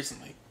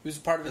 recently. He was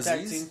part of a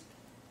tag team.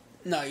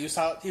 No, he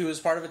was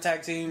part of a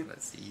tag team.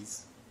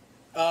 Aziz?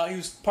 He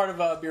was part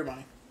of Beer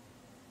Money.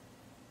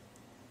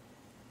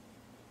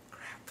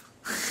 Crap.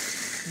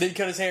 Then he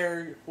cut his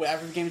hair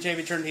after he became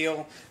champion, turned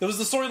heel. There was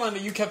the storyline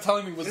that you kept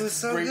telling me was it was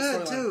so great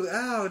good too.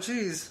 Oh,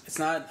 jeez. It's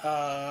not.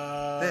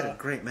 They had a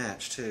great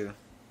match too.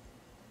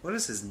 What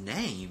is his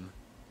name?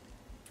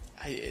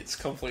 It's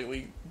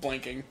completely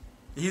blanking.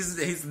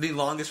 He's the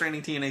longest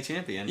reigning TNA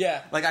champion.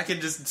 Yeah. Like, I could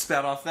just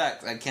spout off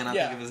that. I cannot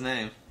think of his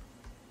name.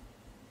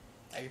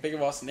 I can think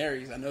of Austin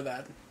Aries. I know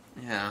that.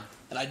 Yeah.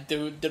 And I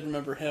did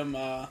remember him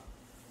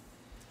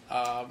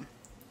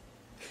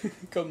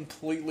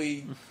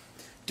completely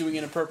doing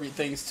inappropriate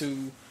things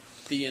to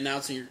the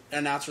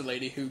announcer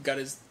lady who got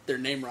their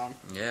name wrong.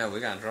 Yeah, we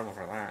got in trouble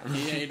for that. Yeah,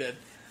 he did.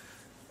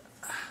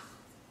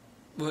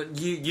 Well,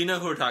 you know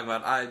who we're talking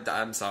about.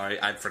 I'm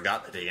sorry, I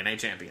forgot the TNA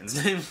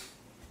champion's name.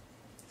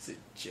 Is it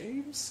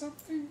James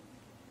something?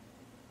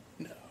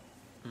 No.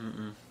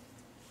 Mm-mm.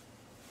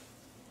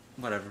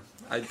 Whatever.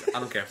 I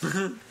don't care.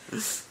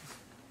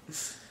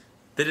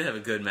 They did have a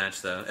good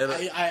match, though.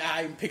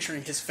 I'm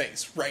picturing his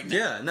face right now.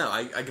 Yeah, no,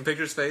 I can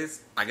picture his face.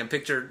 I can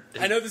picture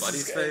his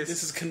buddy's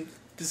face.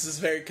 This is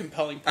very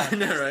compelling. I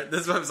know, right?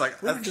 That's why I was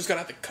like... We're just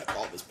going to have to cut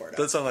all this part out.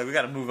 That's why I'm like, we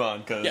got to move on,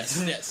 because...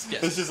 Yes.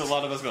 It's just a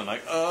lot of us going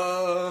like,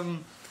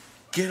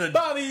 get a...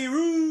 Bobby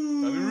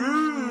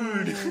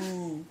Roode!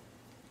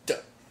 Done.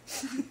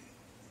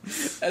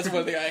 That's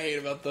one thing I hate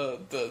about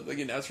the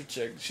announcer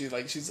chick.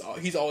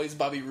 He's always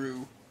Bobby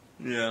Roode.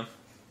 Yeah.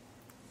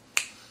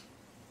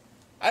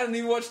 I don't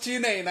even watch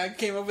TNA, and I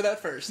came up with that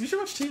first. You should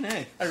watch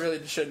TNA. I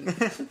really shouldn't.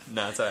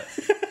 No, it's alright.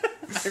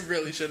 I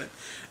really shouldn't.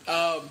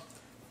 Why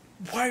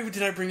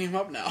did I bring him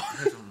up now?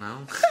 I don't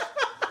know.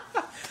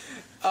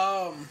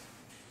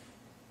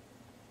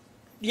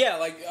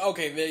 Yeah,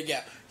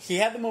 he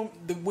had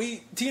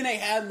TNA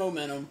had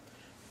momentum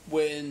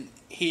when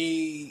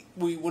we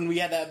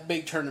had that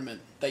big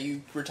tournament that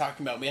you were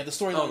talking about. We had the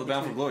storyline. Oh, the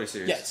Bound for Glory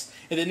series. Yes,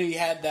 and then you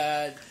had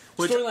that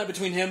storyline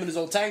between him and his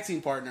old tag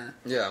team partner.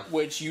 Yeah,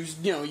 which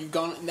you've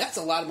gone. That's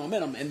a lot of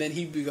momentum, and then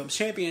he becomes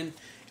champion,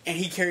 and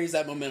he carries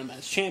that momentum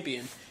as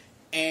champion.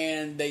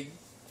 And they,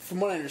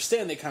 from what I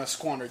understand, they kind of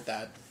squandered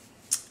that.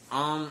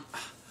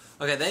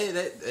 Okay,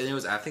 it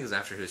was. I think it was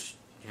after his.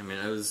 I mean,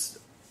 it was.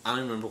 I don't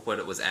even remember what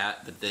it was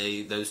at, but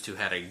those two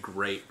had a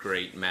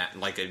great match,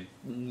 like a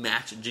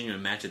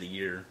genuine match of the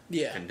year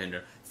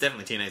contender. It's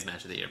definitely TNA's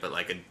match of the year, but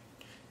like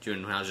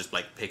when I was just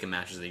like picking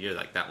matches of the year,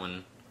 like that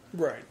one,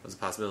 right, was a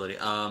possibility.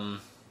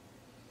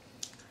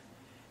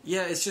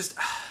 Yeah, it's just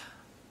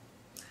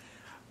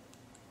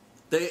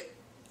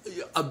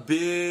a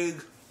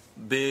big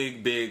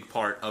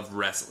part of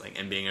wrestling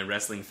and being a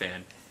wrestling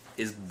fan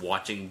is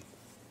watching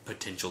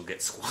potential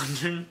get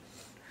squandered.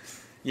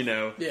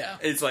 Yeah.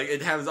 It's like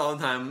it happens all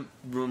the time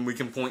when we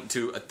can point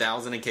to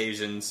 1,000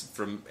 occasions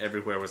from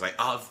everywhere where it's like,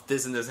 oh, if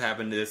this and this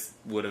happened, this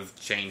would have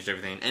changed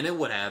everything. And it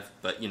would have,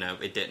 but,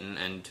 it didn't,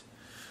 and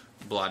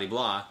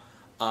blah-de-blah.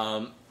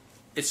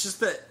 It's just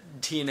that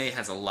TNA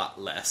has a lot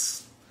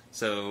less.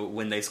 So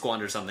when they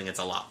squander something, it's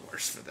a lot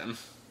worse for them.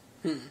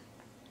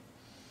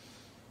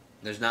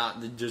 There's not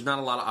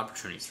a lot of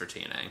opportunities for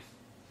TNA.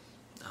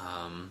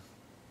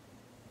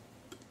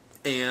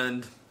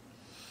 And...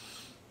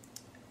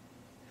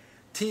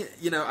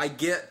 I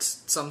get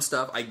some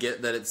stuff. I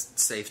get that it's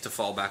safe to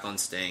fall back on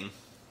Sting.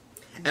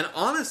 And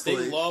honestly...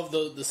 They love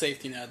the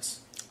safety nets.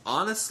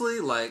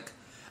 Honestly, like,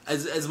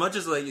 as much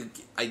as, like,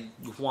 I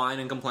whine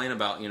and complain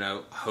about,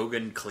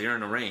 Hogan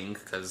clearing a ring,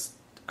 because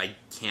I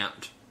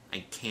can't,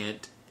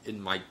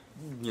 in my,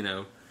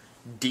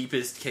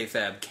 deepest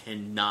kayfabe,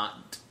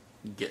 cannot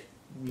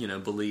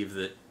believe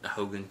that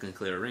Hogan can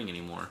clear a ring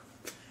anymore.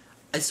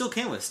 I still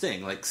can with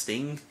Sting. Like,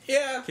 Sting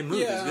can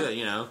move as good,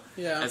 Yeah.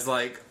 As,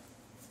 like...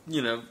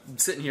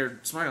 sitting here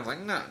smiling, I was like,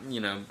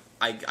 no,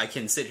 I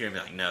can sit here and be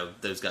like, no,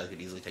 those guys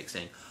could easily take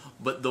Sting.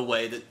 But the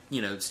way that,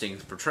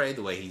 Sting's portrayed,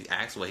 the way he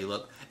acts, the way he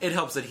looks, it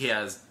helps that he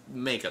has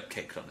makeup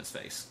caked on his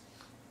face.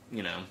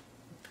 He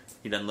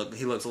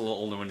looks a little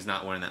older when he's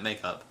not wearing that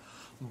makeup.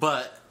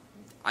 But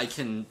I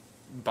can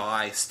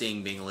buy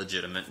Sting being a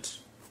legitimate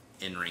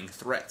in-ring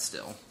threat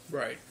still.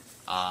 Right.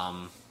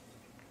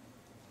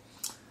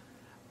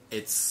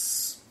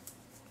 It's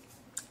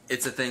a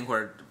thing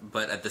where,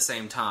 but at the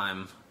same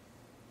time,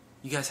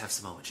 you guys have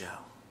Samoa Joe.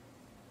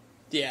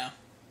 Yeah.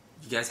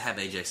 You guys have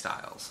AJ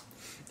Styles.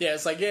 Yeah,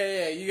 it's like,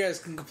 you guys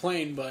can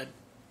complain, but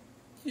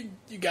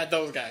you got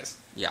those guys.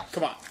 Yeah.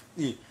 Come on.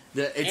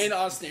 And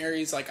Austin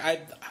Aries, like, I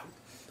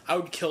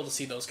would kill to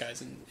see those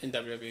guys in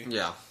WWE.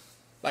 Yeah.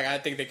 Like, I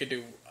think they could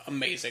do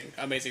amazing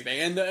thing.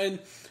 And I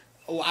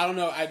don't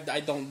know, I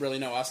don't really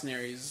know Austin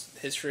Aries'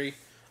 history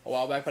a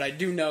while back, but I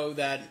do know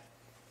that,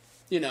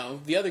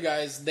 the other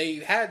guys, they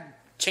had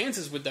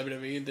chances with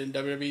WWE, and then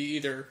WWE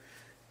either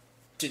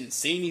didn't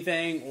see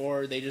anything,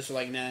 or they just were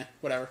like, nah,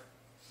 whatever,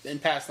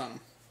 and passed on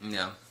them.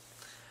 Yeah.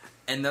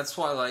 And that's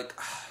why, like,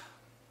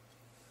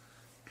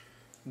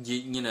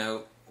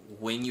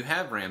 when you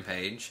have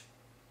Rampage,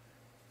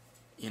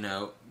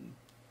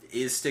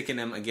 is sticking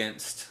him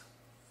against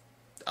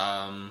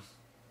Kurt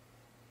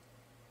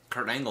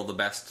Angle the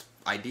best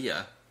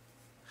idea?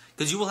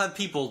 Because you will have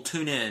people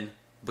tune in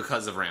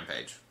because of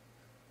Rampage.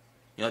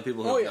 You'll have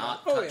people who have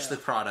not touched the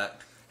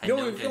product. The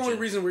only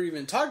reason we're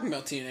even talking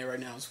about TNA right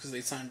now is because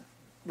they signed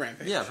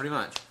Rampage. Yeah, pretty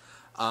much.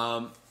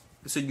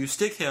 So you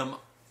stick him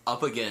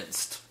up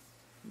against,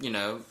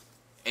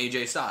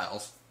 AJ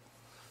Styles.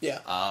 Yeah.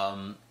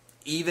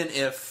 Even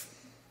if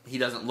he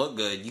doesn't look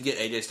good, you get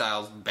AJ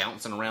Styles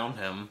bouncing around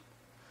him.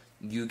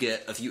 You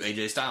get a few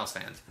AJ Styles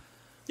fans.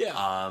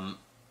 Yeah.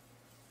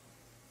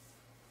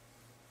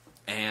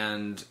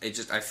 And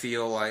I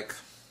feel like,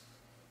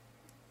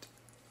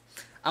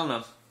 I don't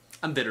know.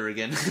 I'm bitter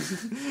again.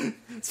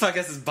 This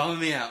podcast is bumming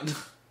me out.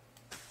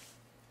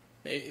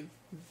 Maybe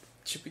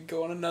should we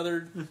go on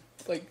another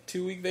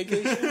 2-week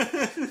vacation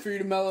for you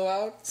to mellow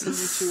out? Send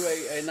you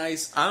to a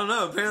nice. I don't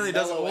know. Apparently it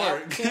doesn't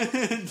work.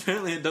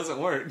 Apparently it doesn't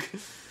work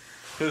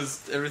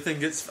because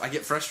I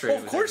get frustrated.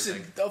 Well,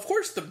 of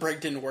course, the break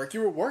didn't work.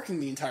 You were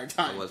working the entire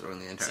time. I was working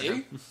the entire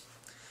time.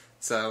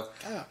 So,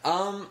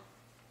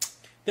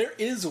 there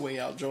is a way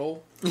out,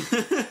 Joel.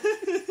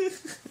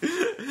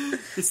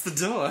 It's the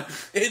door.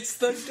 It's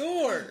the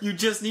door. You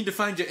just need to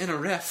find your inner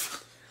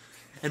ref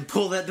and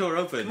pull that door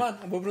open. Come on,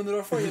 I'm opening the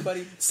door for you,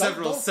 buddy.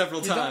 Several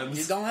times.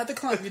 You don't have to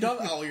climb.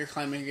 Oh, you're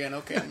climbing again.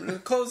 Okay, I'm going to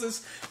close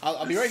this.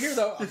 I'll be right here,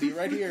 though. I'll be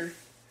right here.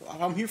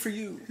 I'm here for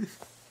you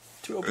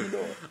to open the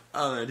door.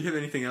 Oh, man, do you have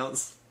anything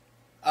else?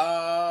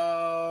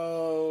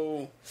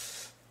 Oh,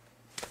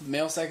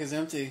 mail sack is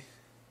empty.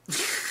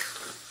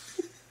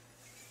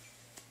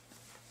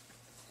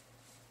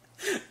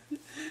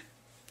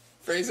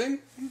 Phrasing?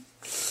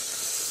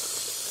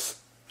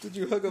 Did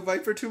you hug a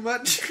viper too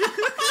much?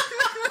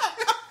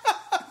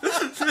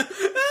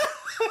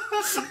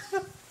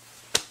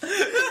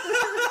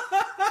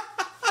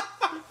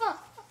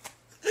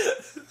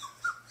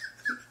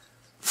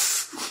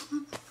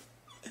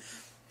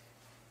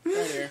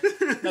 Right here.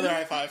 Another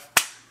high five.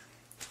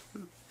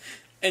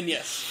 And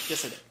yes I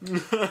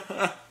did.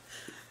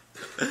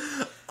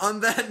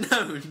 On that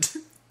note,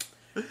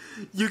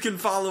 you can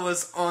follow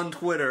us on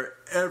Twitter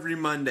every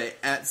Monday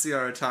at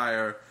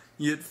Attire.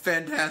 You get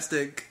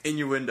fantastic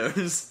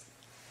innuendos.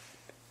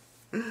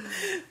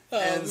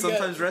 And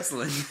sometimes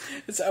wrestling.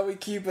 It's how we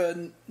keep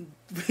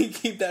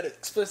that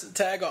explicit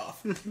tag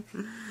off.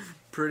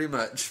 Pretty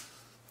much.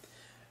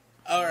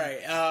 Alright,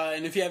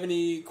 and if you have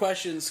any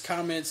questions,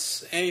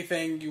 comments,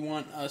 anything you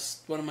want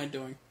us... What am I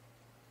doing?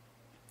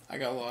 I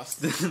got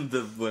lost.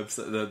 The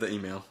website, the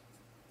email.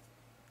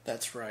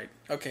 That's right.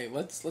 Okay,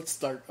 let's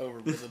start over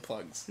with the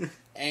plugs.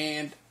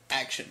 And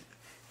action.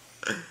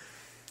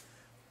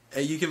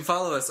 You can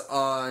follow us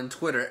on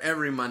Twitter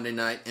every Monday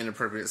night,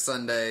 Inappropriate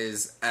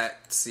Sundays,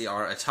 at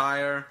CR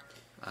Attire.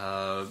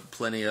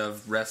 Plenty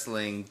of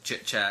wrestling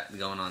chit-chat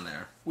going on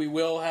there. We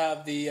will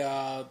have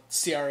the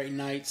CRA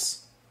nights.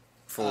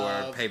 For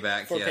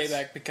Payback, For yes.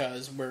 Payback,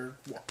 because we're...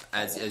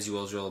 As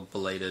usual,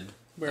 belated.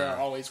 We're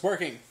always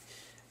working.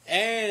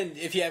 And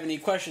if you have any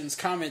questions,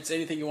 comments,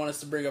 anything you want us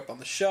to bring up on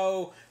the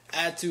show,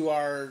 add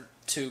to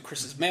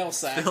Chris's mail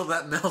sack. Fill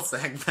that mail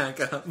sack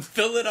back up.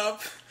 Fill it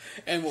up,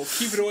 and we'll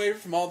keep it away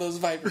from all those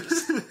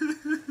vipers.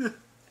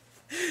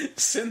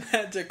 Send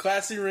that to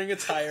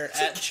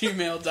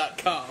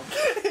classyringattire@gmail.com.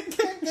 It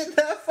can't get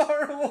that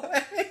far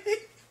away.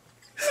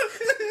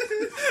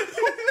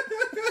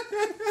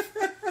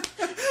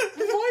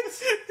 What?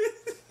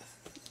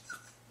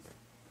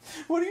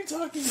 What are you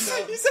talking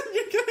about? You said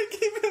you're gonna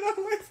keep it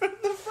away from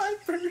the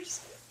vipers.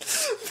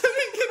 But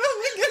it can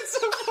only get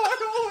so far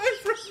away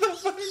from the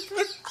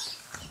vipers.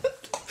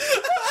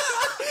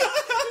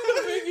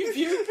 It'll make me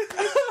puke.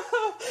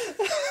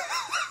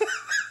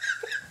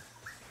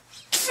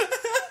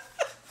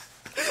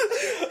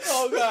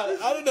 Oh god,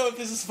 I don't know if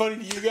this is funny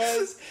to you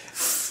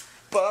guys,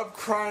 but I'm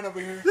crying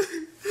over here.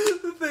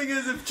 The thing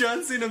is, if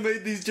John Cena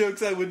made these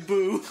jokes, I would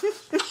boo.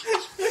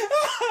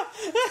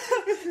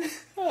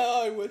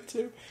 Oh, I would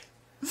too.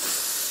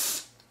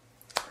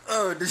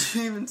 Oh, did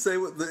you even say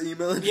what the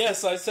email address?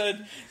 Yes, I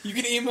said you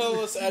can email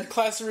us at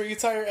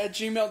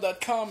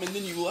classyringattire@gmail.com, and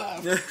then you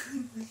laugh.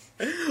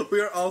 We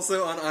are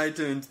also on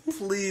iTunes.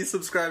 Please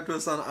subscribe to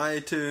us on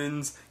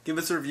iTunes. Give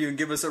us a review and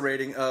give us a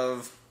rating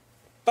of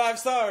 5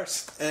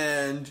 stars.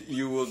 And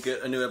you will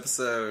get a new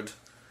episode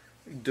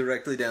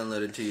directly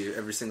downloaded to you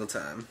every single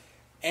time.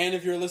 And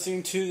if you're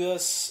listening to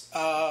this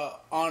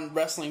on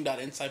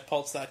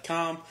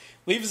wrestling.insidepulse.com,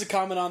 leave us a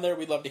comment on there.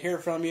 We'd love to hear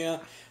from you.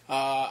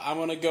 I'm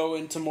going to go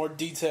into more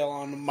detail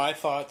on my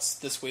thoughts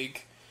this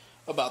week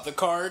about the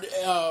card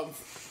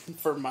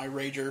for my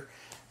Rager.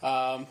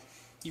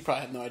 You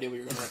probably have no idea what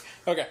you're going to write.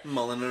 Okay.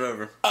 Mulling it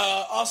over.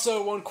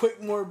 Also, one quick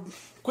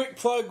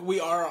plug. We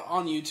are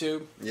on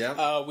YouTube. Yeah.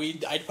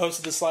 I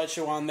posted the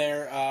slideshow on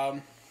there.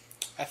 I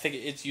think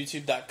it's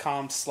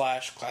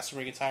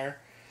youtube.com/ClassyRingAttire.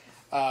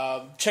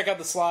 Check out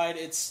the slide.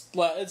 It's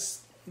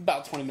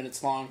about 20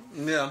 minutes long.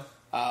 Yeah.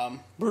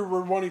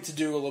 We're wanting to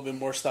do a little bit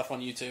more stuff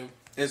on YouTube.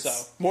 So,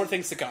 more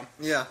things to come.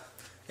 Yeah.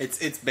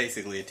 It's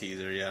basically a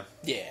teaser, yeah.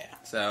 Yeah.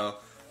 So,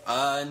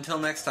 until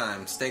next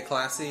time, stay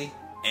classy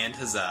and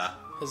huzzah.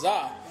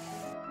 Huzzah.